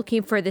and we were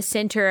looking for the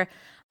Center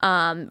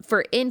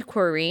for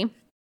Inquiry,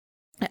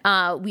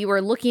 we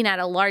were looking at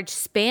a large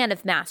span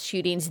of mass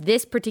shootings.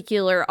 This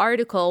particular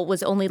article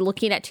was only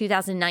looking at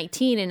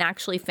 2019 and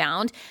actually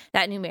found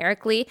that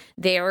numerically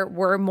there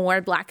were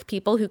more Black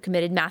people who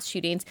committed mass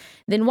shootings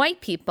than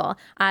white people.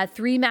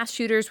 3 mass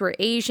shooters were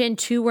Asian,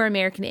 2 were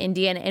American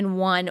Indian, and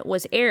 1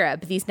 was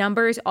Arab. These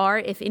numbers are,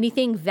 if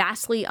anything,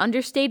 vastly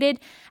understated.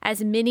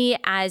 As many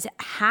as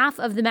half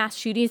of the mass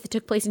shootings that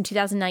took place in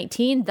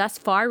 2019 thus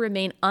far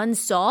remain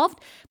unsolved,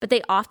 but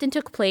they often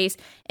took place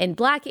in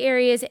Black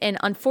areas and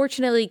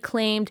unfortunately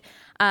claimed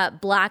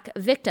Black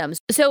victims.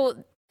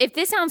 So if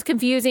this sounds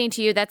confusing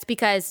to you, that's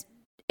because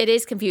it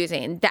is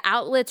confusing. The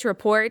outlets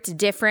report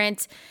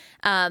different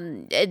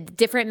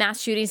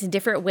mass shootings in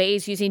different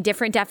ways, using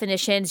different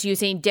definitions,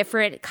 using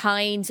different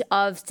kinds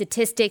of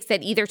statistics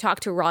that either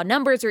talk to raw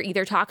numbers or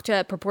either talk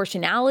to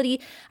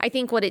proportionality. I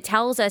think what it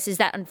tells us is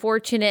that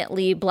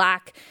unfortunately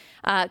Black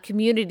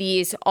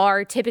communities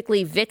are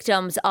typically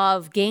victims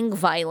of gang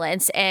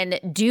violence and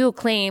do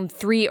claim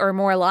 3 or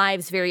more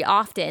lives very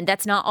often.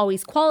 That's not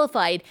always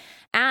qualified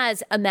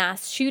as a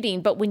mass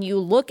shooting. But when you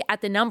look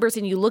at the numbers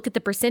and you look at the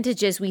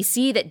percentages, we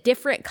see that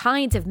different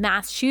kinds of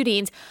mass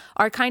shootings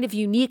are kind of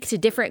unique to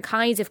different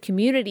kinds of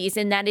communities,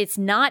 and that it's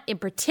not in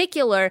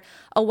particular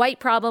a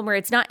white problem or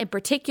it's not in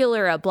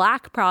particular a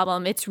Black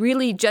problem. It's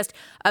really just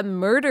a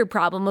murder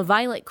problem, a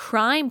violent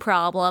crime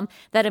problem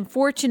that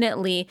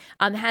unfortunately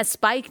has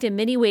spiked in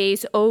many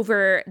ways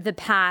over the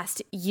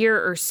past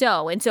year or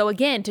so. And so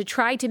again, to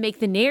try to make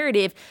the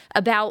narrative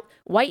about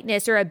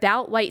whiteness or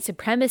about white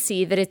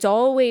supremacy, that it's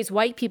always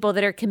white people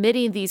that are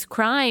committing these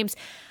crimes,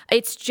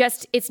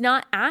 it's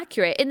not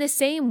accurate. In the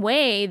same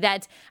way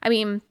that,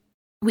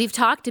 we've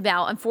talked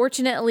about,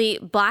 unfortunately,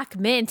 Black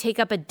men take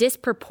up a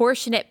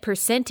disproportionate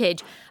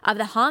percentage of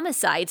the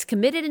homicides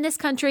committed in this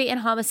country and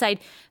homicide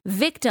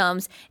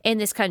victims in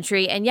this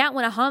country. And yet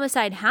when a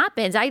homicide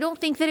happens, I don't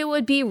think that it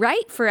would be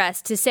right for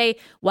us to say,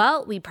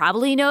 well, we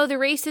probably know the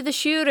race of the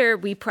shooter.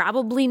 We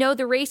probably know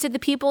the race of the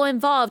people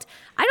involved.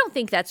 I don't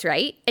think that's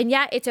right. And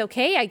yet it's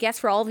okay, I guess,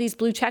 for all of these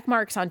blue check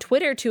marks on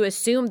Twitter to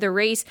assume the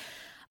race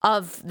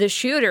of the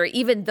shooter,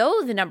 even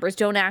though the numbers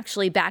don't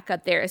actually back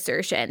up their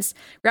assertions.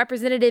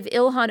 Representative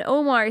Ilhan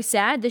Omar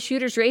said the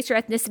shooter's race or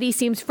ethnicity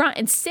seems front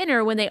and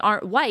center when they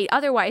aren't white.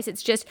 Otherwise,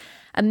 it's just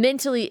a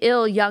mentally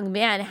ill young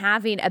man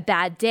having a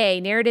bad day.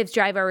 Narratives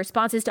drive our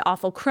responses to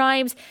awful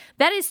crimes.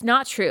 That is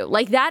not true.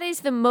 That is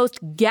the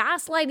most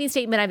gaslighting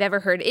statement I've ever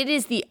heard. It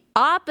is the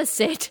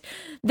opposite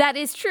that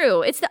is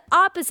true. It's the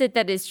opposite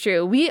that is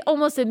true. We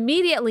almost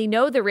immediately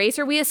know the race,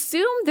 or we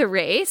assume the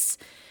race,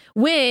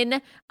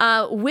 when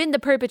the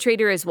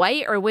perpetrator is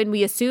white, or when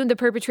we assume the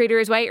perpetrator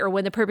is white, or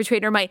when the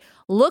perpetrator might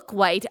look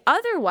white.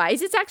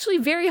 Otherwise, it's actually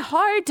very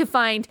hard to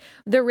find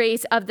the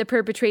race of the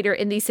perpetrator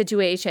in these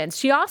situations.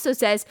 She also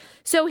says,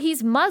 so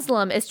he's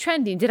Muslim is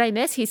trending. Did I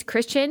miss? He's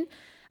Christian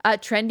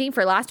trending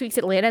for last week's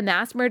Atlanta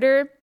mass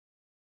murder.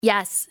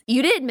 Yes,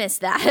 you did miss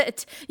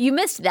that. You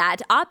missed that.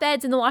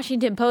 Op-eds in the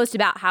Washington Post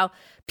about how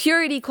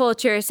purity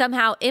culture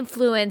somehow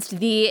influenced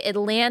the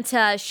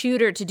Atlanta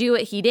shooter to do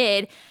what he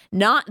did,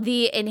 not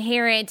the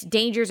inherent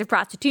dangers of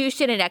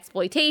prostitution and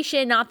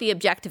exploitation, not the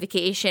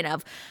objectification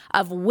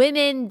of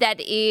women that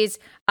is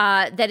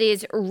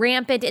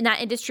rampant in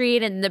that industry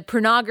and in the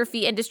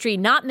pornography industry,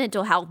 not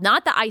mental health,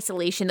 not the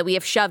isolation that we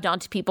have shoved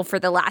onto people for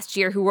the last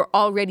year who were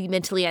already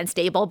mentally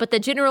unstable, but the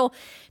general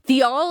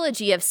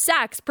theology of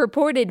sex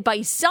purported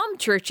by some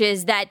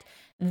churches that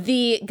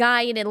the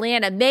guy in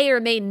Atlanta may or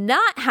may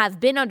not have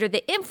been under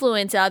the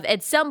influence of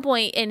at some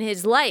point in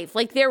his life.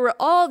 There were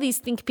all these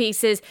think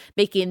pieces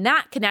making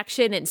that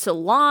connection, and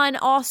Salon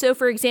also,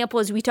 for example,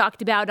 as we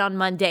talked about on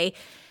Monday.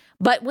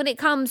 But when it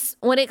comes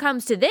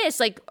to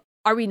this,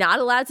 are we not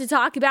allowed to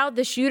talk about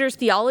the shooter's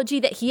theology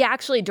that he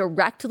actually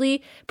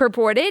directly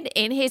purported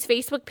in his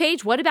Facebook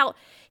page? What about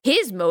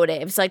his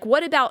motives?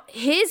 What about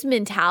his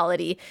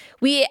mentality?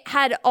 We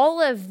had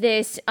all of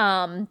this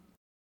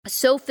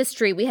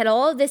sophistry. We had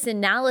all of this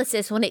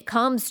analysis when it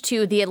comes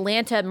to the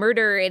Atlanta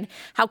murder and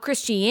how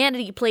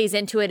Christianity plays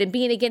into it, and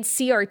being against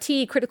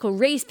CRT, critical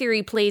race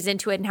theory plays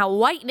into it, and how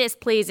whiteness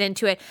plays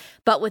into it.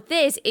 But with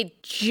this,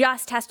 it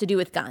just has to do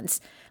with guns.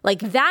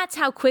 That's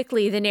how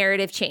quickly the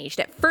narrative changed.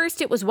 At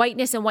first, it was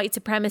whiteness and white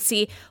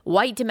supremacy,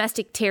 white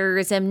domestic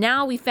terrorism.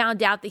 Now we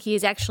found out that he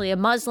is actually a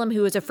Muslim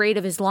who is afraid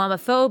of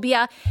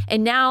Islamophobia.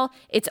 And now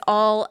it's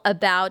all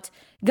about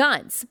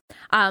guns.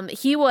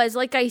 He was,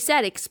 like I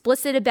said,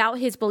 explicit about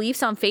his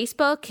beliefs on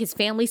Facebook. His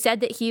family said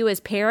that he was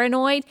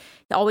paranoid.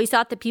 He always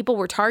thought that people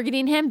were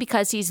targeting him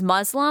because he's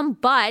Muslim,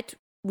 but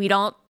we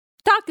don't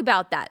talk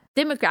about that.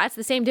 Democrats,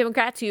 the same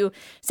Democrats who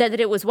said that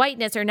it was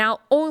whiteness, are now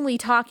only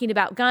talking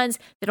about guns.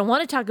 They don't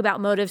want to talk about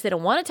motives. They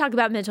don't want to talk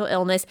about mental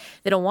illness.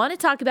 They don't want to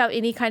talk about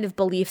any kind of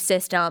belief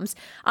systems.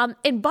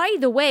 And by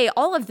the way,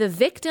 all of the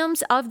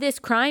victims of this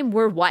crime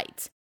were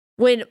white.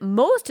 When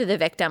most of the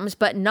victims,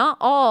 but not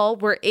all,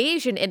 were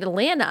Asian in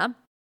Atlanta,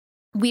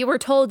 we were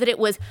told that it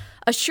was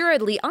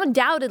assuredly,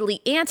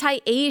 undoubtedly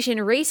anti-Asian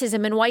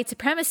racism and white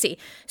supremacy.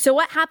 So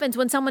what happens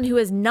when someone who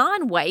is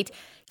non-white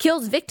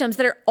kills victims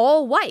that are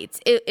all white?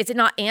 Is it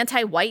not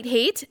anti-white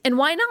hate? And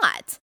why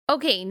not?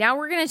 Okay, now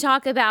we're going to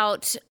talk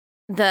about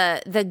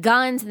the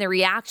guns and the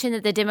reaction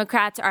that the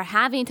Democrats are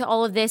having to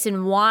all of this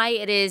and why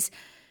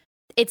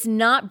it's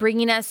not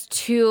bringing us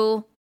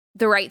to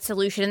the right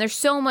solution. And there's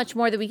so much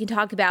more that we can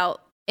talk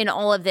about in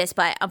all of this,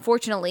 but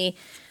unfortunately,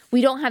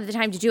 we don't have the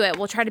time to do it.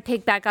 We'll try to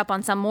pick back up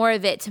on some more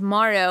of it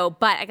tomorrow,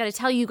 but I got to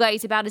tell you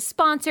guys about a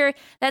sponsor.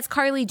 That's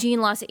Carly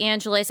Jean Los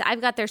Angeles.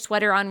 I've got their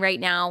sweater on right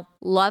now.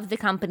 Love the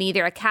company.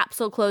 They're a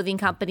capsule clothing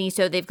company,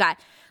 so they've got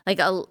like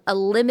a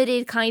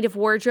limited kind of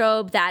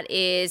wardrobe that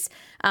is,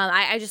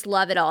 I just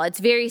love it all.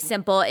 It's very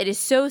simple. It is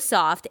so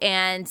soft.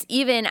 And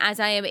even as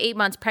I am 8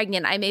 months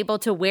pregnant, I'm able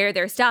to wear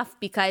their stuff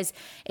because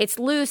it's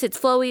loose, it's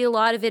flowy, a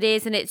lot of it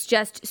is, and it's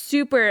just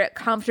super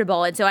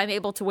comfortable. And so I'm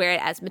able to wear it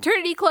as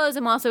maternity clothes.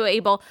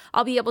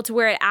 I'll be able to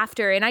wear it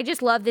after. And I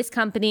just love this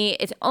company.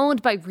 It's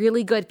owned by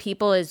really good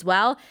people as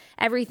well.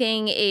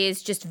 Everything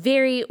is just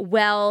very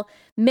well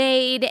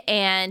made,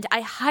 and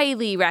I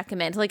highly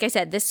recommend. Like I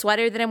said, this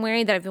sweater that I'm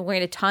wearing, that I've been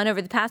wearing a ton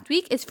over the past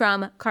week, is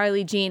from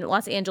Carly Jean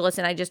Los Angeles,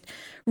 and I just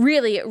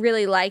really,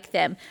 really like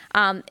them.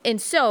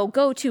 And so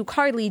go to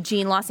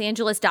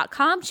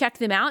carlyjeanlosangeles.com, check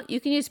them out.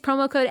 You can use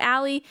promo code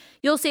Allie.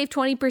 You'll save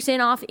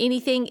 20% off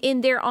anything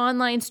in their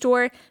online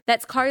store.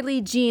 That's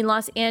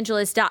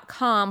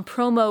carlyjeanlosangeles.com,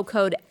 promo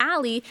code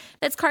Allie.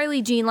 That's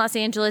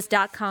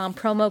carlyjeanlosangeles.com,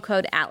 promo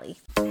code Allie.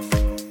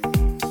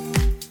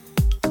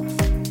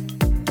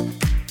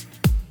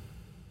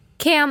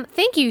 Cam,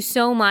 thank you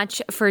so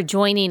much for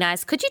joining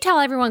us. Could you tell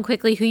everyone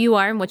quickly who you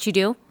are and what you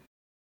do?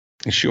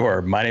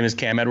 Sure. My name is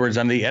Cam Edwards.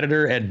 I'm the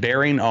editor at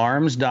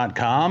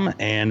BearingArms.com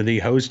and the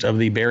host of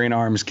the Bearing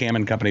Arms Cam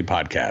and Company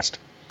podcast.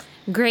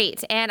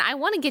 Great. And I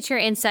want to get your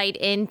insight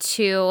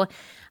into,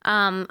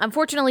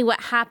 unfortunately,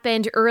 what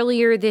happened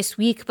earlier this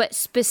week, but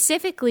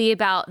specifically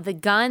about the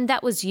gun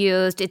that was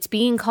used. It's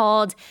being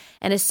called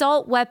an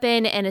assault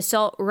weapon, an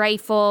assault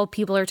rifle.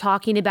 People are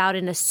talking about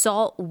an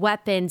assault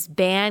weapons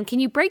ban.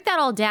 Can you break that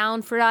all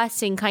down for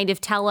us and kind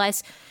of tell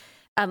us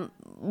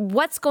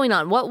what's going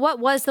on? What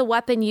was the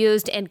weapon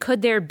used, and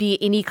could there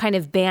be any kind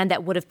of ban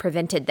that would have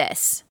prevented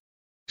this?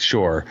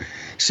 Sure.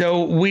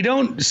 So we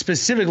don't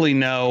specifically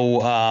know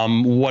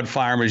what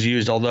firearm was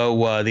used,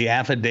 although the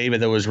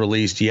affidavit that was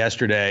released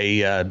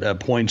yesterday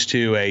points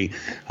to a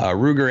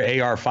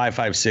Ruger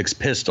AR-556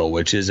 pistol,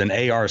 which is an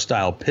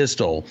AR-style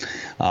pistol.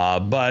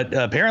 But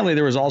apparently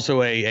there was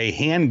also a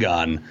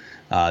handgun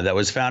that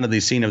was found at the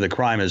scene of the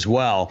crime as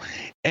well.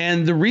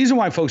 And the reason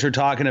why folks are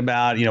talking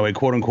about, a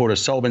quote unquote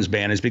assault weapons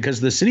ban is because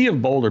the city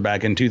of Boulder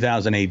back in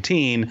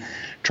 2018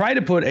 tried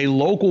to put a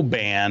local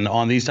ban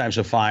on these types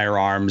of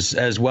firearms,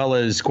 as well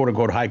as quote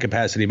unquote high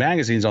capacity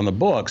magazines on the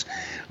books.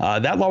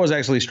 That law was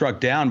actually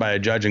struck down by a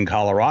judge in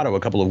Colorado a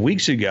couple of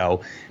weeks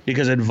ago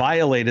because it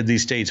violated the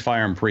state's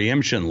firearm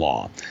preemption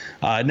law.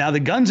 Now, the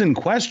guns in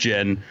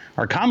question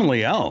are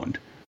commonly owned.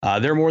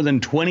 There are more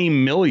than 20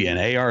 million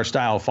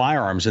AR-style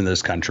firearms in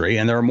this country,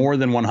 and there are more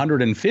than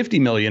 150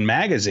 million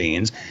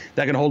magazines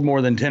that can hold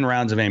more than 10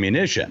 rounds of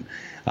ammunition.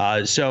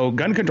 So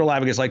gun control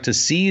advocates like to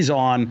seize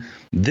on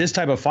this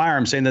type of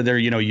firearm, saying that they're,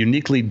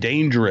 uniquely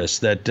dangerous,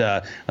 that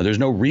there's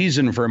no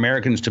reason for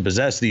Americans to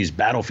possess these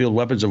battlefield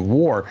weapons of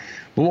war.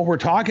 But what we're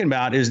talking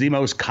about is the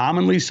most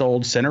commonly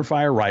sold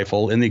centerfire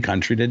rifle in the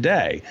country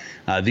today.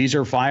 These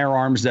are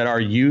firearms that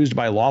are used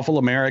by lawful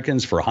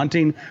Americans for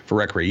hunting, for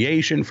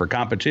recreation, for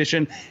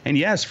competition, and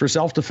yes, for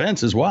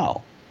self-defense as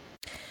well.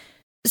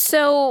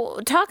 So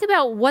talk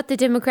about what the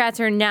Democrats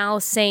are now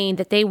saying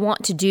that they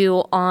want to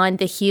do on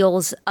the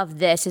heels of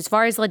this as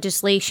far as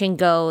legislation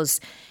goes.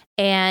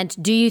 And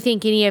do you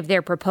think any of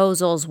their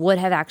proposals would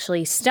have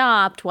actually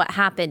stopped what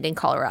happened in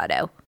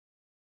Colorado?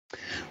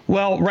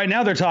 Well, right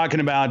now they're talking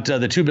about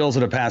the two bills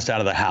that have passed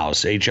out of the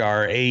House,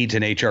 H.R. 8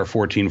 and H.R.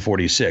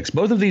 1446.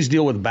 Both of these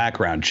deal with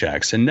background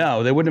checks. And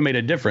no, they wouldn't have made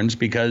a difference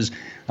because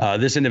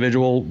this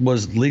individual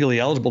was legally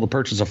eligible to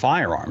purchase a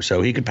firearm.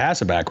 So he could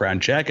pass a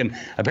background check and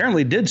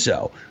apparently did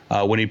so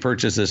when he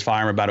purchased this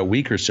firearm about a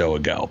week or so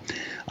ago.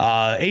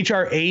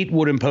 H.R. 8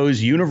 would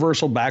impose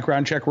universal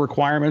background check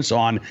requirements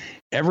on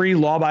every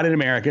law-abiding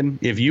American.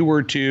 If you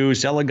were to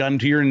sell a gun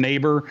to your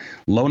neighbor,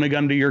 loan a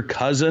gun to your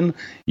cousin,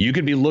 you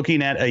could be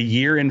looking at a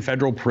year in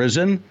federal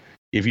prison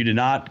if you did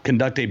not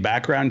conduct a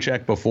background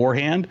check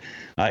beforehand.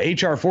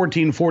 H.R.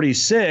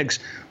 1446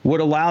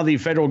 would allow the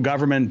federal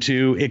government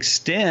to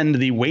extend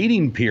the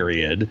waiting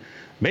period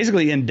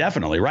basically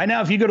indefinitely. Right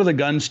now, if you go to the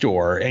gun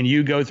store and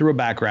you go through a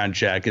background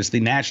check, it's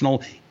the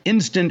National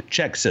Instant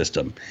Check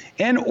System.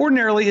 And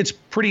ordinarily, it's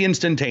pretty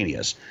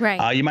instantaneous.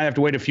 Right. You might have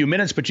to wait a few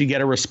minutes, but you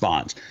get a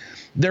response.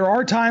 There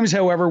are times,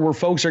 however, where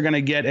folks are going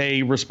to get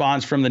a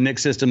response from the NIC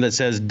system that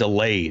says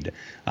delayed.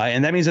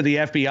 And that means that the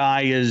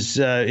FBI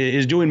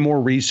is doing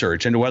more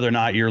research into whether or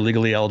not you're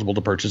legally eligible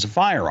to purchase a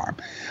firearm.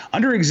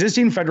 Under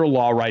existing federal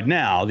law right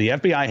now, the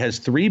FBI has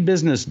 3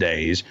 business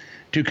days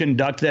to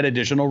conduct that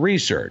additional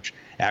research.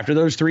 After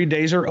those 3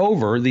 days are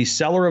over, the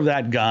seller of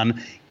that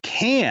gun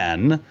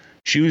can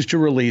choose to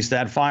release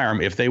that firearm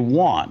if they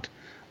want.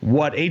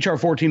 What H.R.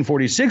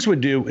 1446 would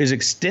do is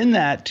extend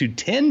that to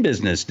 10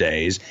 business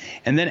days.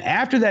 And then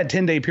after that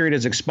 10-day period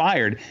has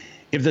expired,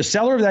 If the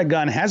seller of that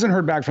gun hasn't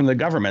heard back from the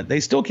government, they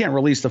still can't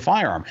release the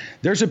firearm.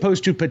 They're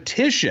supposed to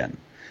petition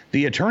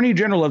the Attorney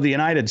General of the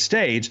United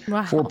States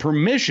for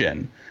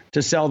permission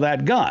to sell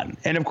that gun.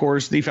 And of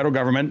course, the federal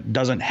government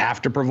doesn't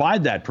have to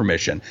provide that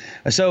permission.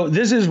 So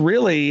this is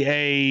really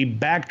a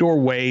backdoor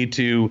way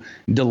to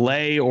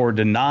delay or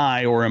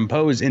deny or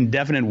impose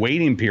indefinite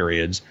waiting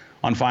periods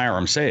on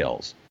firearm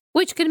sales.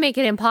 Which could make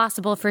it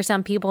impossible for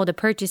some people to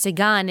purchase a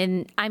gun.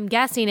 And I'm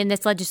guessing in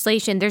this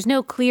legislation, there's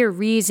no clear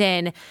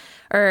reason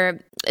or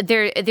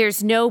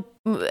there's no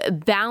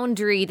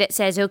boundary that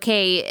says,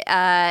 okay,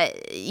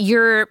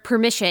 your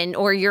permission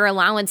or your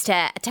allowance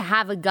to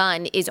have a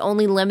gun is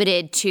only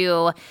limited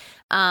to,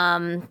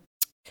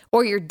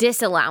 or your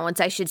disallowance,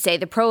 I should say,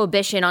 the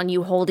prohibition on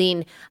you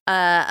holding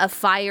a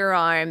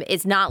firearm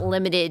is not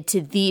limited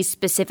to these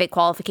specific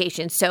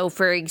qualifications. So,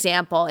 for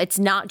example, it's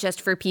not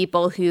just for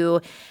people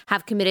who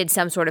have committed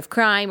some sort of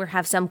crime or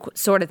have some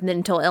sort of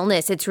mental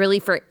illness. It's really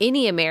for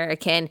any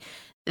American.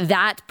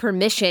 That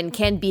permission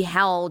can be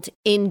held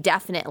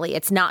indefinitely.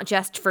 It's not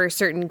just for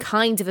certain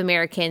kinds of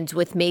Americans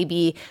with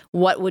maybe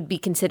what would be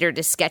considered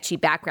a sketchy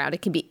background.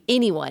 It can be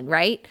anyone,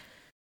 right?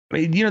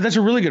 That's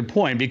a really good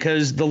point,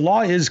 because the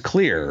law is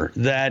clear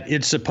that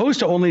it's supposed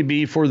to only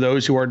be for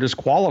those who are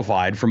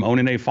disqualified from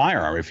owning a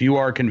firearm. If you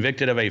are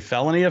convicted of a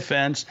felony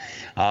offense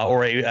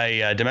or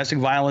a domestic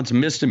violence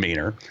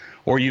misdemeanor,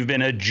 or you've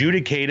been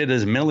adjudicated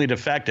as mentally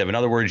defective, in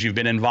other words, you've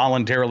been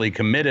involuntarily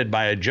committed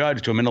by a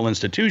judge to a mental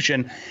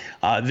institution,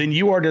 then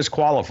you are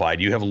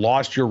disqualified. You have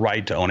lost your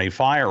right to own a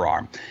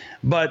firearm.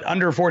 But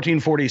under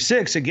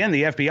 1446, again,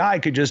 the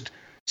FBI could just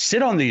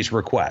sit on these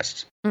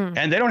requests,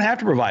 and they don't have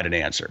to provide an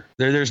answer.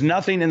 There's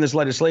nothing in this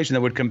legislation that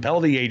would compel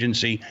the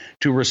agency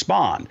to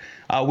respond.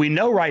 We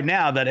know right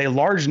now that a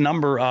large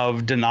number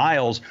of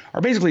denials are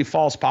basically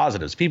false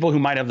positives. People who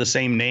might have the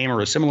same name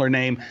or a similar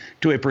name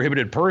to a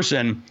prohibited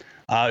person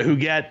who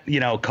get,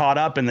 caught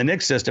up in the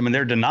NICS system, and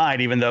they're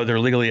denied even though they're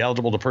legally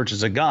eligible to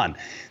purchase a gun.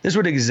 This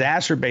would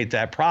exacerbate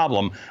that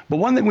problem. But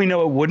one thing we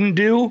know it wouldn't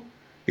do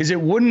is it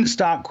wouldn't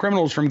stop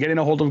criminals from getting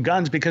a hold of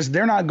guns, because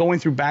they're not going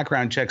through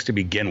background checks to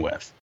begin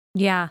with.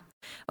 Yeah.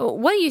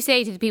 What do you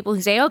say to the people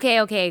who say,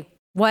 okay,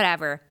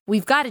 whatever,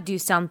 we've got to do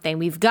something.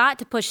 We've got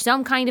to push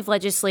some kind of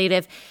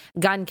legislative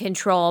gun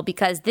control,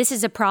 because this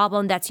is a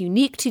problem that's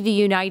unique to the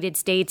United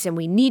States, and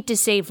we need to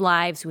save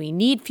lives. We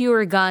need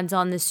fewer guns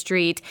on the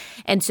street.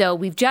 And so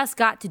we've just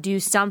got to do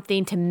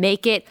something to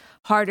make it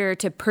harder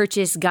to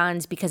purchase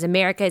guns, because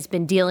America has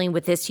been dealing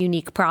with this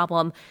unique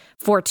problem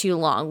for too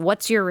long.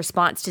 What's your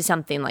response to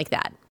something like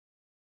that?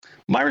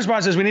 My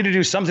response is we need to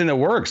do something that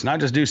works, not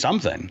just do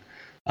something.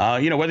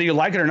 Whether you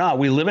like it or not,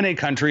 we live in a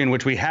country in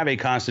which we have a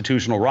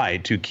constitutional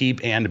right to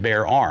keep and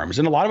bear arms,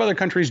 and a lot of other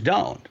countries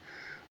don't.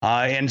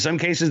 In some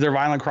cases, their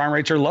violent crime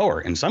rates are lower.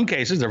 In some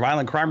cases, their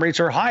violent crime rates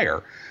are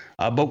higher.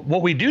 But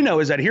what we do know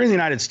is that here in the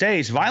United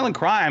States, violent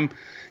crime,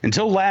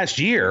 until last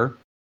year,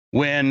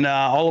 when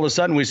all of a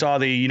sudden we saw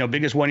the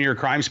biggest one-year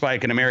crime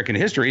spike in American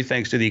history,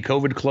 thanks to the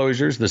COVID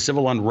closures, the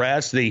civil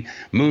unrest, the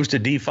moves to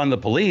defund the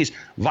police,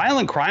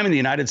 violent crime in the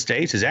United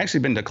States has actually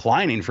been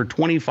declining for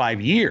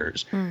 25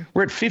 years.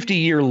 We're at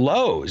 50-year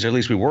lows, or at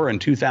least we were in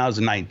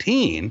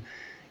 2019,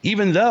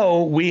 even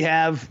though we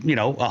have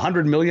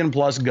 100 million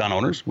plus gun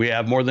owners. We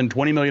have more than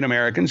 20 million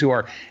Americans who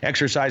are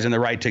exercising the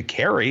right to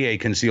carry a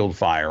concealed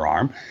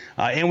firearm,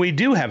 and we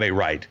do have a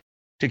right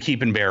to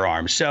keep and bear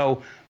arms.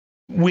 So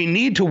we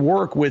need to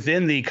work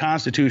within the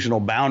constitutional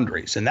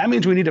boundaries, and that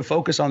means we need to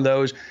focus on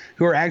those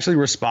who are actually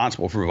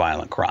responsible for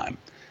violent crime.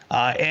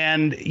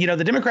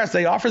 The Democrats,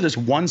 they offer this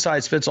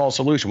one-size-fits-all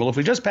solution. Well, if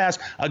we just pass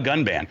a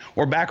gun ban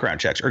or background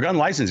checks or gun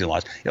licensing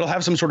laws, it'll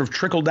have some sort of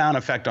trickle-down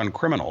effect on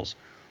criminals.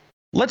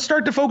 Let's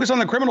start to focus on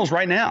the criminals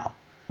right now.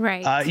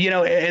 Right.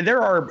 And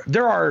there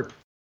are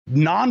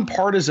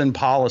nonpartisan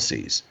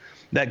policies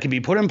that can be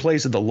put in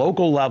place at the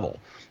local level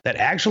that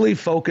actually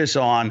focus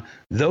on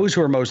those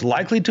who are most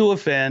likely to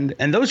offend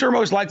and those who are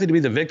most likely to be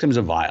the victims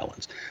of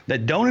violence,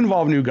 that don't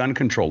involve new gun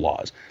control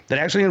laws, that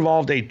actually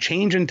involved a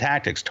change in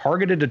tactics,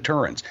 targeted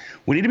deterrence.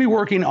 We need to be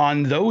working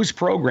on those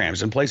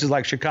programs in places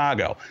like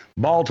Chicago,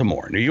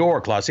 Baltimore, New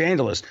York, Los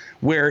Angeles,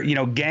 where,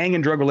 gang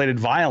and drug-related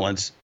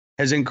violence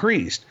has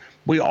increased.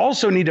 We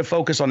also need to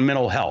focus on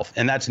mental health,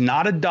 and that's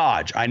not a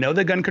dodge. I know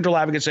that gun control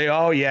advocates say,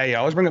 oh, yeah,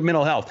 always bring up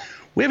mental health.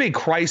 We have a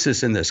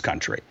crisis in this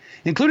country,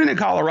 including in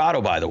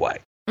Colorado, by the way,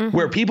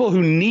 where people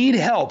who need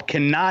help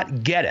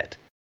cannot get it.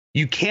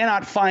 You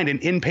cannot find an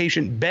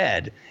inpatient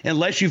bed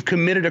unless you've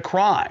committed a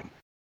crime.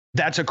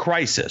 That's a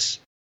crisis,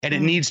 and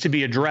it needs to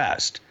be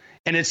addressed.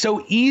 And it's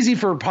so easy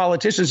for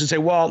politicians to say,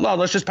 well, no,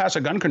 let's just pass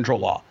a gun control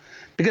law,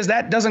 because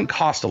that doesn't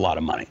cost a lot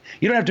of money.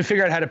 You don't have to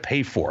figure out how to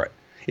pay for it.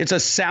 It's a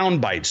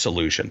soundbite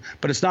solution,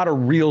 but it's not a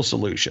real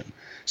solution.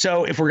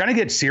 So if we're going to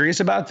get serious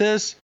about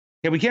this,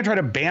 we can't try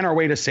to ban our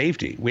way to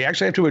safety. We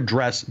actually have to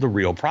address the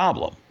real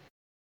problem.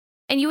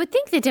 And you would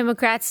think the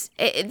Democrats,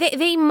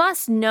 they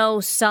must know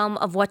some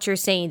of what you're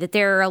saying, that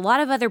there are a lot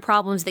of other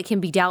problems that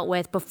can be dealt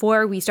with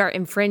before we start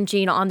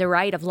infringing on the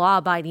right of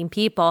law-abiding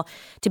people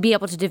to be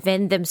able to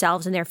defend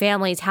themselves and their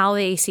families how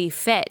they see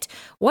fit.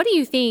 What do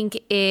you think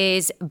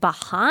is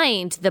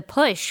behind the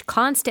push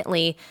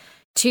constantly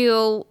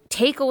to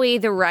take away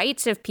the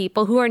rights of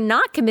people who are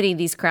not committing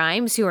these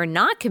crimes, who are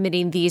not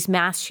committing these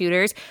mass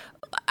shooters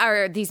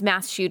or these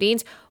mass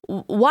shootings?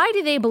 Why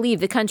do they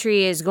believe the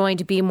country is going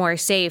to be more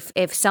safe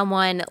if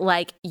someone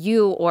like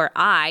you or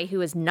I,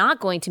 who is not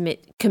going to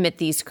commit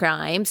these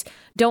crimes,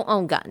 don't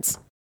own guns?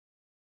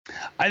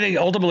 I think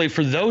ultimately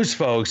for those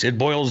folks, it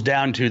boils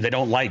down to they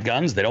don't like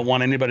guns. They don't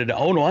want anybody to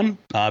own one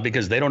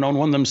because they don't own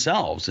one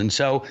themselves. And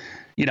so,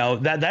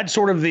 that's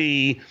sort of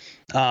the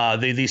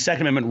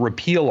Second Amendment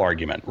repeal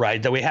argument,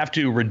 right? That we have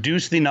to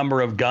reduce the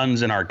number of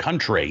guns in our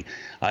country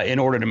in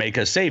order to make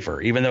us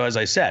safer, even though, as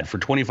I said, for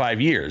 25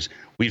 years,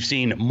 we've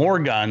seen more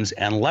guns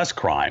and less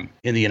crime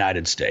in the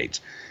United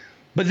States.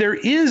 But there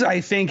is,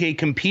 I think, a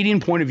competing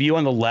point of view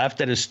on the left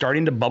that is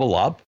starting to bubble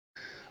up.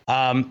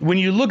 When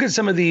you look at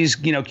some of these,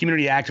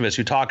 community activists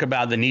who talk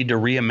about the need to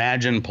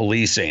reimagine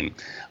policing,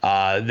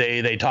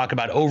 they talk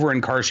about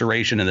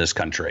over-incarceration in this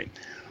country.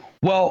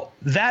 Well,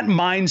 that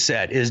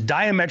mindset is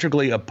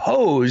diametrically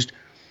opposed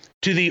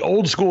to the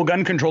old school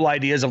gun control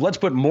ideas of let's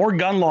put more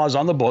gun laws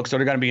on the books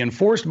that are going to be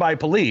enforced by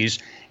police,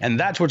 and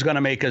that's what's going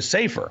to make us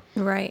safer.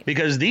 Right.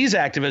 Because these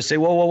activists say,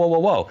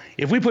 whoa.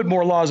 If we put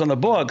more laws on the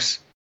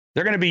books,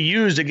 they're going to be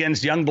used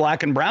against young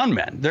black and brown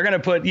men. They're going to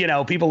put,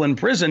 people in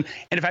prison.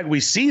 And in fact, we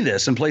see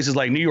this in places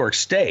like New York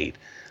State.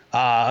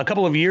 A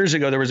couple of years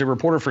ago, there was a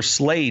reporter for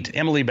Slate,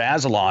 Emily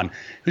Bazelon,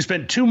 who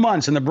spent 2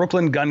 months in the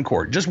Brooklyn gun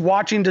court just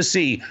watching to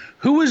see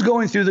who was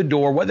going through the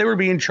door, what they were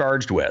being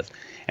charged with.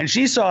 And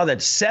she saw that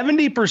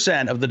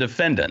 70% of the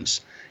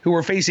defendants who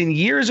were facing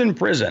years in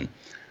prison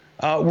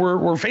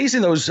were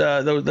facing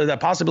the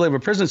possibility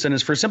of a prison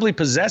sentence for simply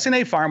possessing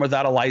a firearm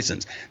without a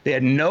license. They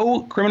had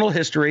no criminal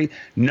history,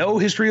 no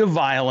history of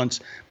violence,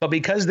 but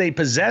because they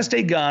possessed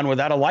a gun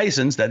without a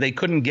license that they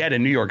couldn't get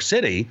in New York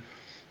City,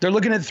 they're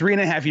looking at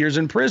 3.5 years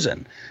in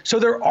prison. So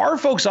there are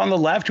folks on the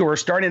left who are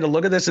starting to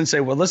look at this and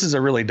say, well, this is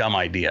a really dumb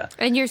idea.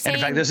 And you're saying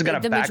in fact, this is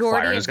going to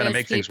backfire and it's going to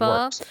make things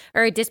worse.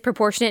 Or a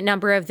disproportionate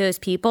number of those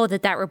people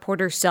that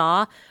reporter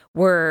saw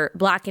were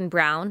black and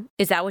brown.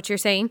 Is that what you're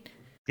saying?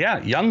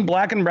 Yeah, young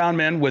black and brown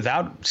men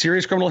without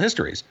serious criminal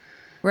histories,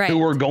 right, who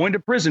were going to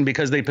prison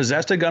because they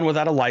possessed a gun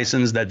without a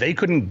license that they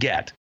couldn't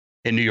get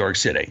in New York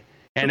City.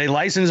 And a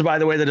license, by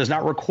the way, that is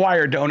not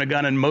required to own a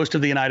gun in most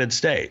of the United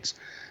States.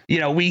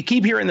 We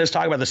keep hearing this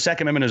talk about the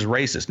Second Amendment is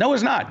racist. No,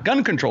 it's not.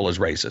 Gun control is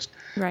racist.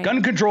 Right.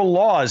 Gun control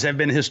laws have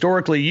been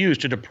historically used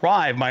to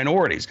deprive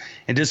minorities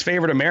and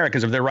disfavored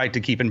Americans of their right to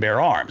keep and bear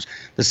arms.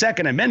 The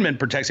Second Amendment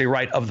protects a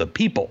right of the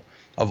people,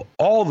 of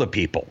all the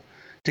people,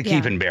 to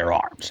keep and bear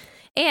arms.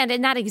 And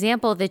in that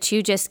example that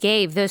you just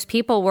gave, those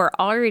people were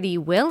already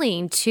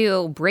willing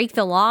to break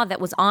the law that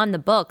was on the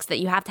books, that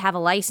you have to have a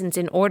license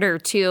in order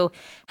to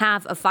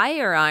have a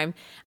firearm.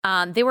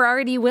 They were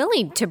already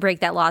willing to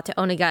break that law to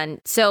own a gun.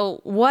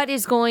 So what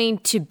is going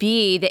to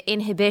be the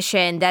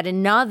inhibition that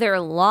another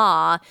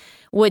law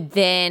would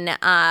then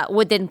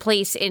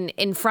place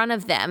in front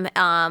of them?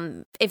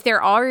 If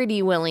they're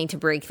already willing to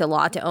break the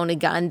law to own a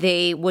gun,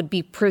 they would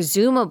be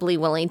presumably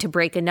willing to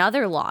break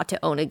another law to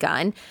own a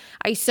gun.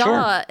 I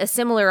saw a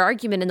similar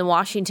argument in the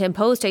Washington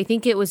Post. I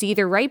think it was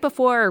either right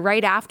before or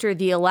right after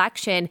the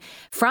election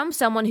from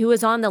someone who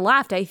was on the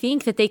left. I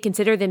think that they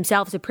consider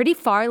themselves a pretty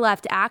far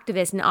left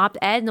activist, an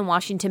op-ed in the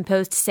Washington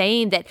Post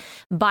saying that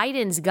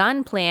Biden's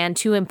gun plan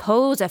to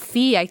impose a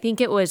fee, I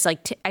think it was I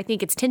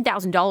think it's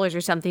 $10,000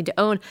 or something to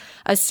own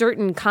a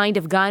certain kind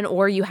of gun,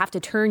 or you have to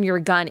turn your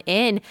gun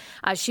in.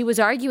 She was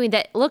arguing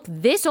that, look,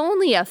 this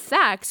only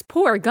affects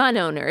poor gun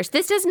owners.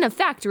 This doesn't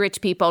affect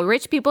rich people.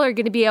 Rich people are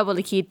going to be able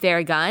to keep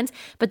their guns,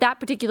 but that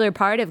particular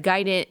part of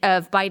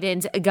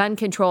Biden's gun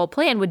control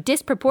plan would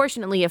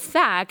disproportionately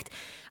affect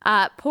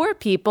poor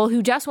people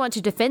who just want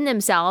to defend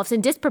themselves.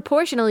 And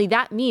disproportionately,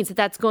 that means that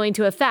that's going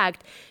to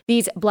affect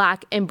these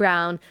black and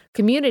brown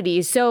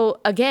communities. So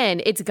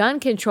again, it's gun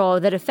control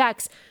that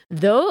affects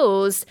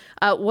those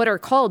what are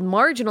called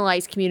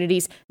marginalized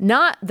communities,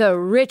 not the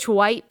rich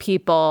white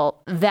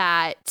people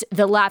that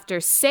the left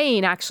are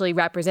saying actually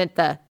represent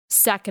the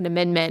Second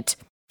Amendment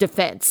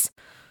defense.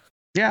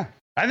 Yeah.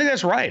 I think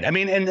that's right. I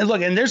mean, and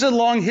look, and there's a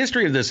long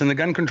history of this in the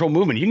gun control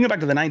movement. You can go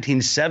back to the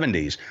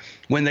 1970s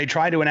when they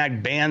tried to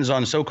enact bans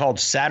on so-called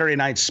Saturday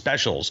night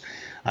specials.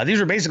 These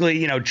were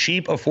basically,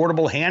 cheap,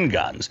 affordable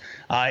handguns.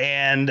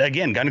 And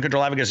again, gun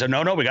control advocates said,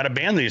 no, we got to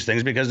ban these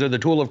things because they're the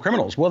tool of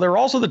criminals. Well, they're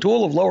also the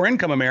tool of lower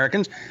income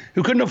Americans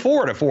who couldn't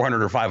afford a $400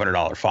 or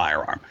 $500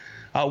 firearm.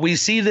 We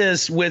see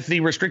this with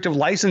the restrictive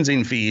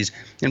licensing fees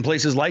in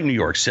places like New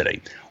York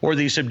City, or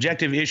the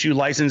subjective issue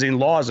licensing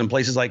laws in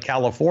places like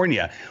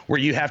California, where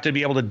you have to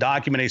be able to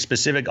document a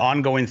specific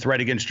ongoing threat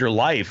against your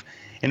life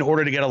in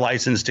order to get a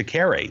license to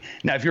carry.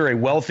 Now, if you're a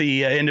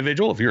wealthy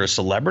individual, if you're a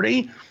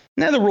celebrity,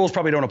 the rules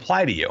probably don't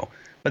apply to you.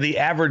 But the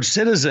average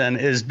citizen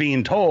is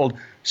being told,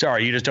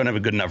 sorry, you just don't have a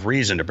good enough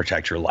reason to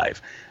protect your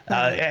life.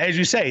 As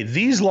you say,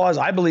 these laws,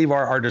 I believe,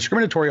 are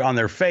discriminatory on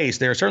their face.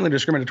 They are certainly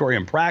discriminatory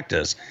in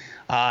practice.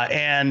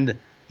 And,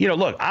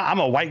 look, I'm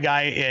a white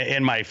guy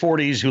in my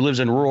 40s who lives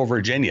in rural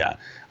Virginia.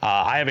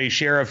 I have a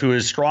sheriff who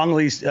is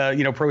strongly,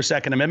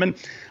 pro-Second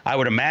Amendment. I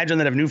would imagine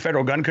that if new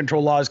federal gun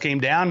control laws came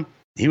down,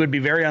 he would be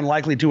very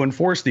unlikely to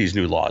enforce these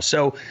new laws.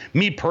 So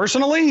me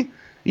personally,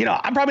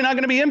 I'm probably not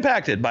going to be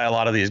impacted by a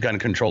lot of these gun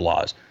control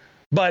laws.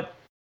 But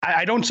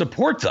I don't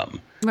support them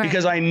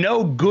because I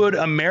know good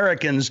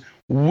Americans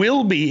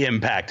will be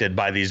impacted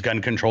by these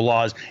gun control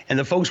laws. And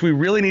the folks we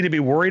really need to be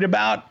worried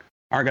about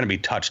aren't going to be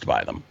touched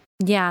by them.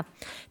 Yeah.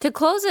 To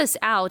close us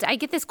out, I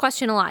get this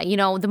question a lot.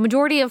 The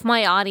majority of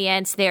my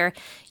audience, they're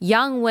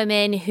young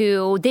women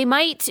who they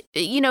might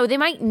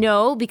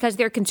know because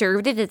they're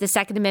conservative that the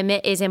Second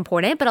Amendment is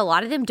important, but a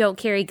lot of them don't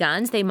carry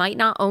guns. They might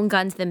not own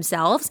guns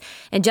themselves.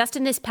 And just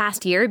in this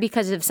past year,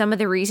 because of some of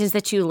the reasons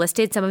that you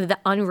listed, some of the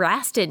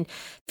unrest and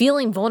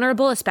feeling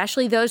vulnerable,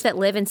 especially those that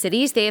live in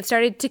cities, they have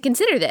started to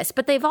consider this.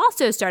 But they've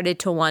also started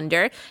to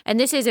wonder, and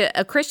this is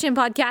a Christian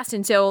podcast,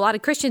 and so a lot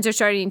of Christians are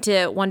starting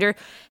to wonder,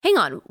 hang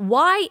on,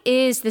 why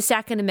is the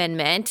Second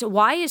Amendment,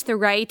 why is the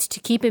right to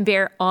keep and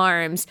bear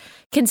arms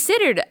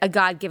considered a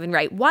God-given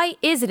right? Why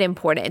is it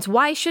important?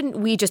 Why shouldn't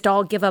we just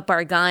all give up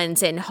our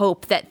guns and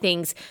hope that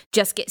things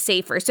just get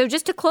safer? So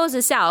just to close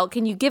this out,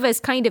 can you give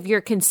us kind of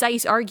your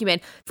concise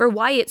argument for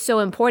why it's so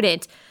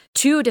important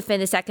to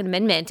defend the Second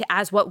Amendment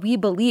as what we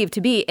believe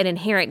to be an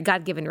inherent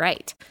God-given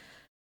right?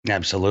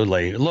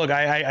 Absolutely. Look,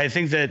 I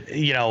think that,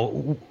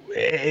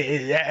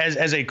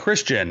 as a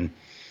Christian,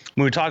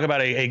 when we talk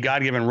about a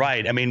God-given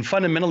right, I mean,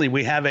 fundamentally,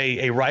 we have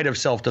a right of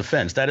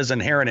self-defense. That is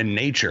inherent in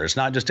nature. It's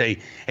not just a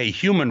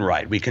human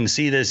right. We can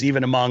see this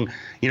even among,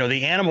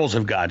 the animals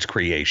of God's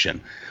creation.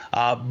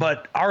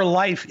 But our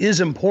life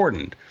is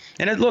important.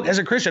 And look, as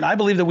a Christian, I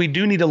believe that we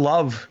do need to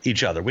love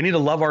each other. We need to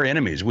love our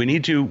enemies. We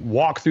need to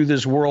walk through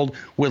this world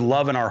with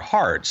love in our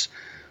hearts.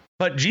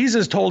 But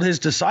Jesus told his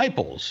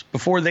disciples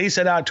before they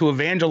set out to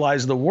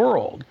evangelize the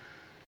world,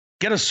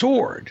 get a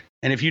sword.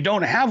 And if you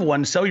don't have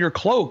one, sell your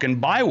cloak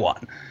and buy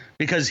one.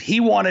 Because he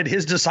wanted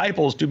his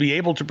disciples to be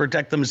able to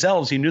protect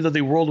themselves. He knew that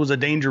the world was a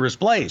dangerous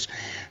place.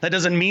 That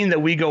doesn't mean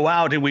that we go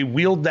out and we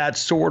wield that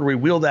sword, we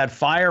wield that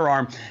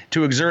firearm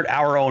to exert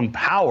our own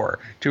power,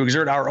 to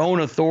exert our own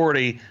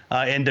authority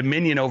and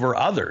dominion over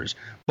others.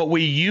 But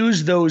we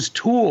use those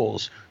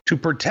tools to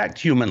protect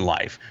human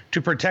life,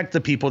 to protect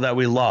the people that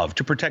we love,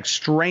 to protect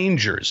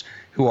strangers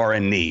who are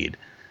in need.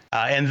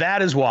 And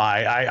that is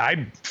why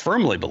I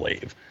firmly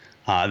believe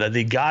that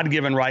the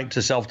God-given right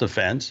to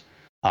self-defense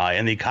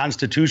and the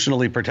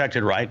constitutionally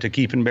protected right to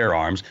keep and bear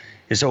arms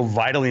is so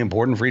vitally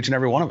important for each and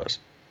every one of us.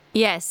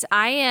 Yes,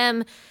 I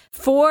am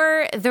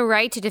for the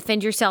right to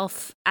defend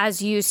yourself as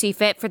you see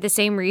fit for the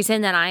same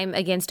reason that I'm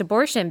against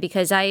abortion,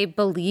 because I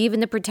believe in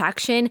the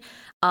protection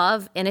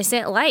of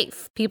innocent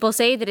life. People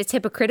say that it's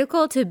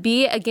hypocritical to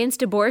be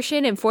against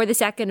abortion and for the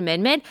Second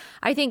Amendment.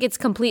 I think it's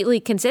completely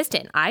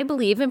consistent. I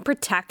believe in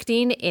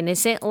protecting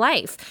innocent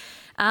life.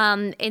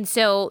 And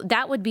so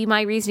that would be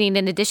my reasoning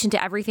in addition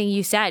to everything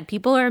you said.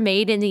 People are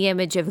made in the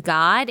image of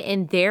God,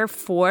 and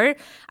therefore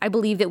I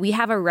believe that we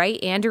have a right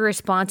and a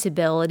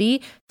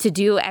responsibility to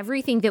do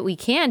everything that we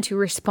can to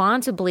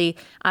responsibly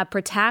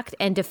protect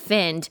and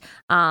defend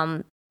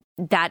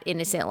that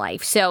innocent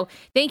life. So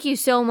thank you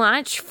so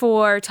much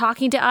for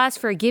talking to us,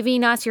 for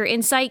giving us your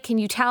insight. Can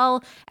you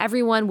tell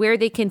everyone where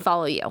they can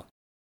follow you?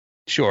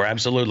 Sure,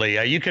 absolutely.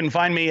 You can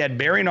find me at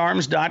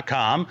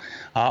bearingarms.com.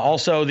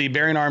 Also, the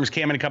Bearing Arms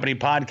Cam and Company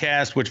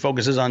podcast, which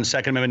focuses on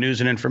Second Amendment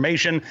news and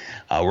information.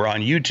 We're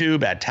on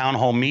YouTube at Town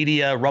Hall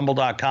Media,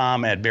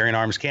 rumble.com at Bearing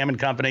Arms Cam and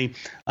Company,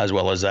 as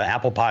well as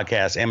Apple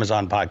Podcasts,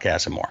 Amazon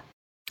Podcasts, and more.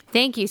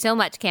 Thank you so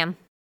much, Cam.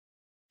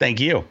 Thank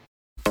you.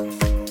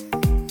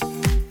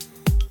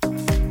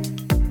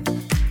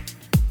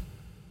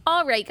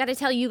 All right, got to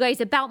tell you guys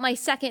about my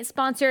second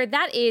sponsor.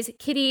 That is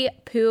Kitty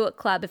Poo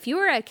Club. If you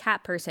are a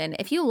cat person,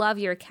 if you love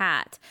your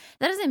cat,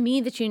 that doesn't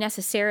mean that you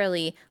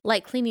necessarily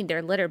like cleaning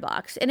their litter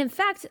box. And in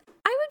fact,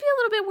 I would be a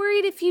little bit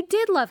worried if you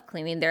did love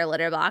cleaning their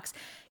litter box.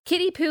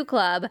 Kitty Poo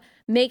Club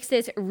makes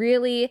this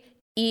really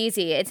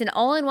easy. It's an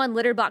all-in-one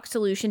litter box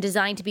solution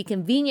designed to be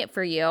convenient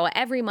for you.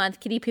 Every month,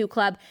 Kitty Poo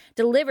Club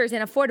delivers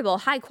an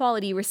affordable,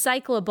 high-quality,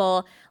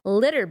 recyclable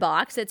litter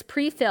box that's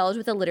pre-filled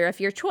with a litter of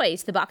your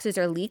choice. The boxes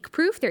are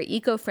leak-proof, they're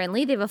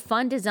eco-friendly, they have a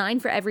fun design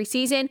for every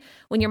season.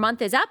 When your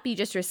month is up, you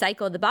just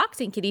recycle the box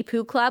and Kitty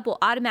Poo Club will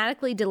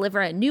automatically deliver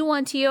a new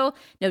one to you.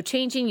 No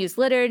changing used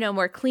litter, no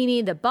more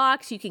cleaning the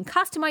box. You can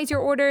customize your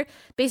order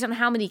based on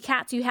how many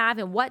cats you have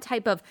and what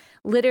type of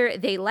litter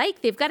they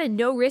like. They've got a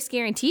no-risk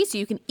guarantee, so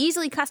you can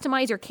easily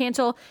customize or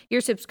cancel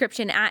your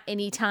subscription at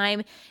any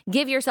time.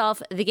 Give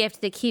yourself the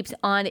gift that keeps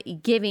on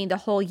giving the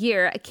whole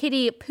year, a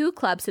Kitty Poo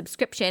Club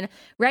subscription.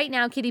 Right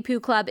now, Kitty Poo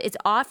Club is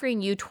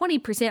offering you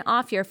 20%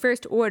 off your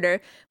first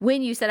order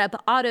when you set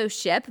up auto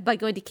ship by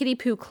going to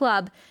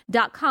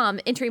kittypooclub.com,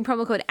 entering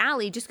promo code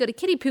Allie. Just go to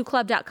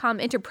kittypooclub.com,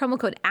 enter promo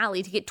code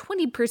Allie to get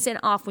 20%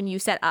 off when you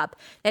set up.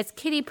 That's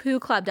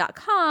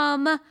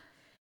kittypooclub.com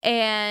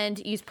and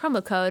use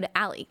promo code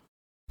Allie.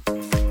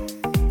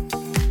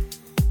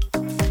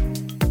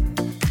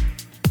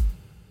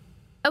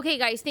 Okay,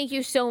 guys, thank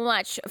you so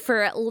much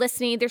for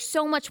listening. There's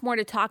so much more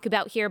to talk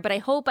about here, but I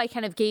hope I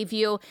kind of gave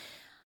you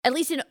at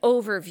least an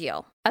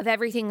overview of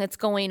everything that's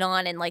going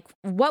on and like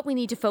what we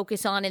need to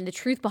focus on and the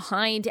truth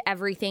behind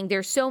everything.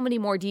 There's so many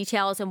more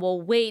details, and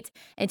we'll wait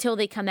until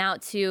they come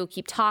out to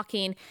keep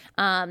talking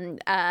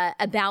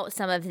about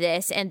some of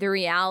this and the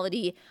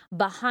reality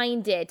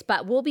behind it.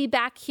 But we'll be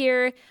back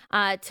here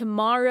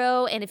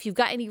tomorrow. And if you've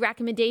got any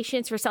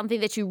recommendations for something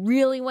that you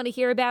really want to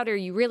hear about or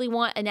you really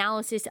want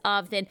analysis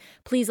of, then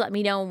please let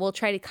me know and we'll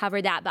try to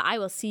cover that. But I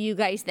will see you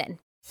guys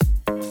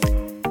then.